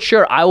know for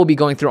sure I will be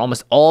going through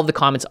almost all of the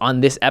comments on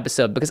this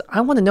episode, because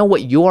I want to know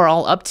what you are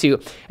all up to.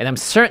 And I'm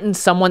certain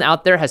someone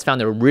out there has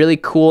found a really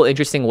cool,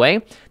 interesting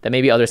way that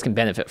maybe others can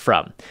benefit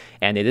from.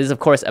 And it is, of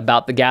course,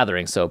 about the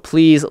gathering. So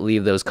please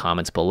leave those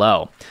comments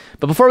below.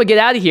 But before we get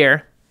out of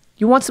here,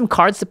 you want some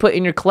cards to put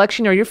in your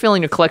collection, or you're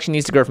feeling your collection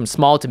needs to grow from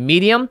small to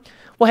medium?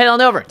 Well, head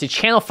on over to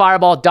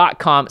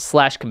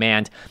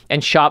channelfireball.com/command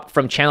and shop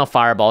from Channel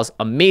Fireball's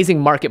amazing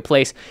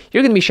marketplace.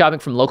 You're going to be shopping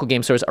from local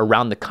game stores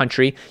around the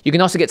country. You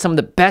can also get some of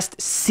the best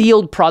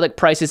sealed product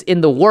prices in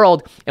the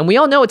world. And we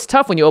all know it's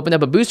tough when you open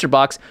up a booster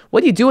box.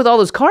 What do you do with all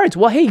those cards?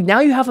 Well, hey,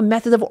 now you have a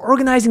method of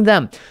organizing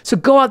them. So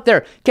go out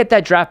there, get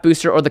that draft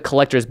booster or the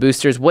collector's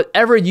boosters,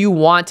 whatever you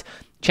want.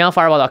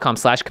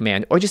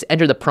 channelfireball.com/command, or just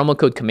enter the promo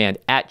code command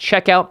at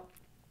checkout,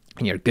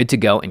 and you're good to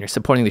go, and you're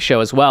supporting the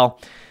show as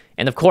well.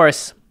 And of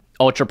course,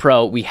 Ultra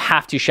Pro, we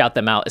have to shout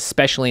them out,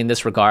 especially in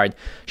this regard.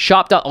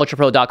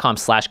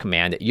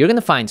 Shop.ultrapro.com/command. You're going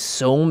to find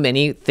so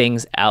many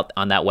things out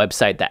on that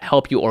website that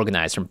help you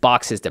organize, from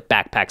boxes to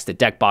backpacks to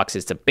deck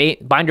boxes to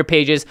binder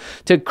pages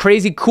to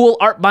crazy cool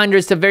art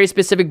binders to very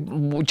specific,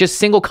 just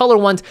single color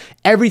ones.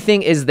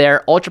 Everything is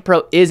there. Ultra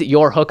Pro is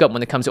your hookup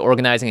when it comes to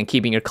organizing and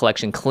keeping your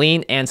collection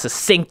clean and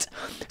succinct.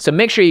 So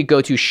make sure you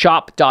go to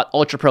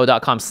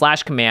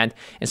shop.ultrapro.com/command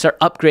and start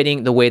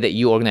upgrading the way that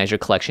you organize your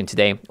collection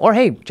today. Or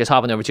hey, just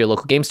hop on over to your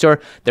local game store.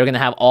 They're going to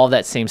have all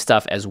that same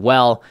stuff as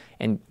well,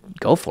 and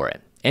go for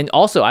it. And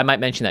also, I might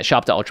mention that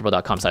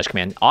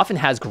shop.ultrapro.com/command often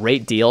has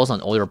great deals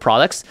on older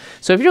products.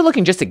 So if you're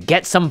looking just to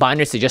get some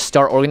binders to just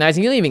start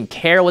organizing, you don't even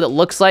care what it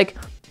looks like,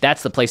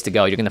 that's the place to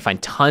go. You're going to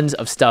find tons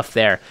of stuff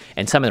there,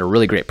 and some at a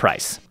really great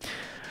price.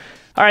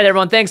 All right,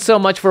 everyone, thanks so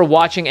much for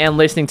watching and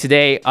listening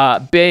today.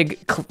 Big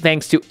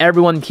thanks to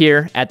everyone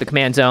here at the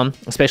Command Zone,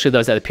 especially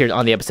those that appeared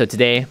on the episode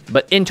today.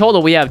 But in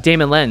total, we have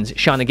Damon Lenz,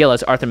 Shauna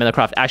Gillis, Arthur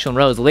Meadowcroft, Ashlyn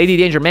Rose, Lady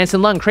Danger,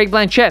 Manson Lung, Craig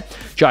Blanchett,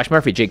 Josh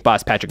Murphy, Jake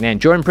Boss, Patrick Nan,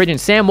 Jordan Pridgeon,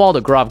 Sam Waldo,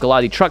 Grav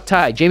Galati, Truck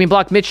Tie, Jamie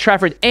Block, Mitch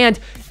Trafford, and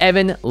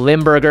Evan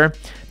Limburger.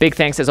 Big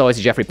thanks, as always,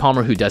 to Jeffrey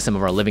Palmer, who does some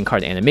of our living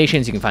card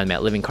animations. You can find him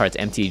at Living Cards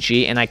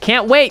MTG. And I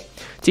can't wait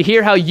to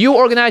hear how you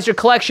organize your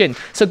collection.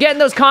 So get in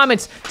those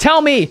comments,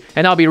 tell me,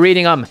 and I'll be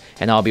reading them,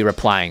 and I'll be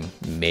replying,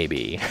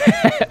 maybe.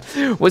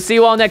 We'll see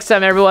you all next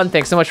time, everyone.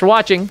 Thanks so much for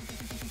watching.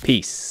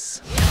 Peace.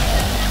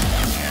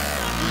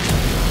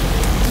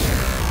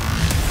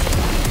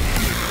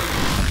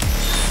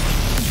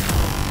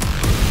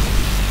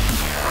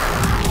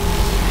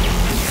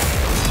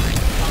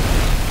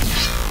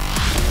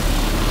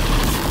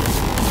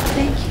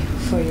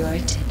 For your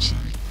attention.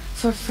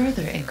 For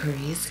further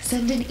inquiries,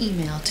 send an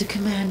email to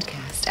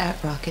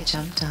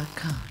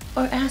commandcast@rocketjump.com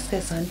or ask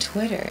us on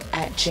Twitter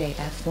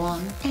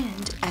 @JFWong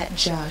and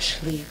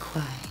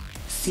 @JoshLeeQuai.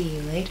 See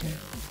you later,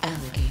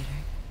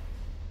 alligator.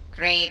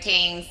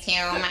 Greetings,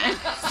 humans.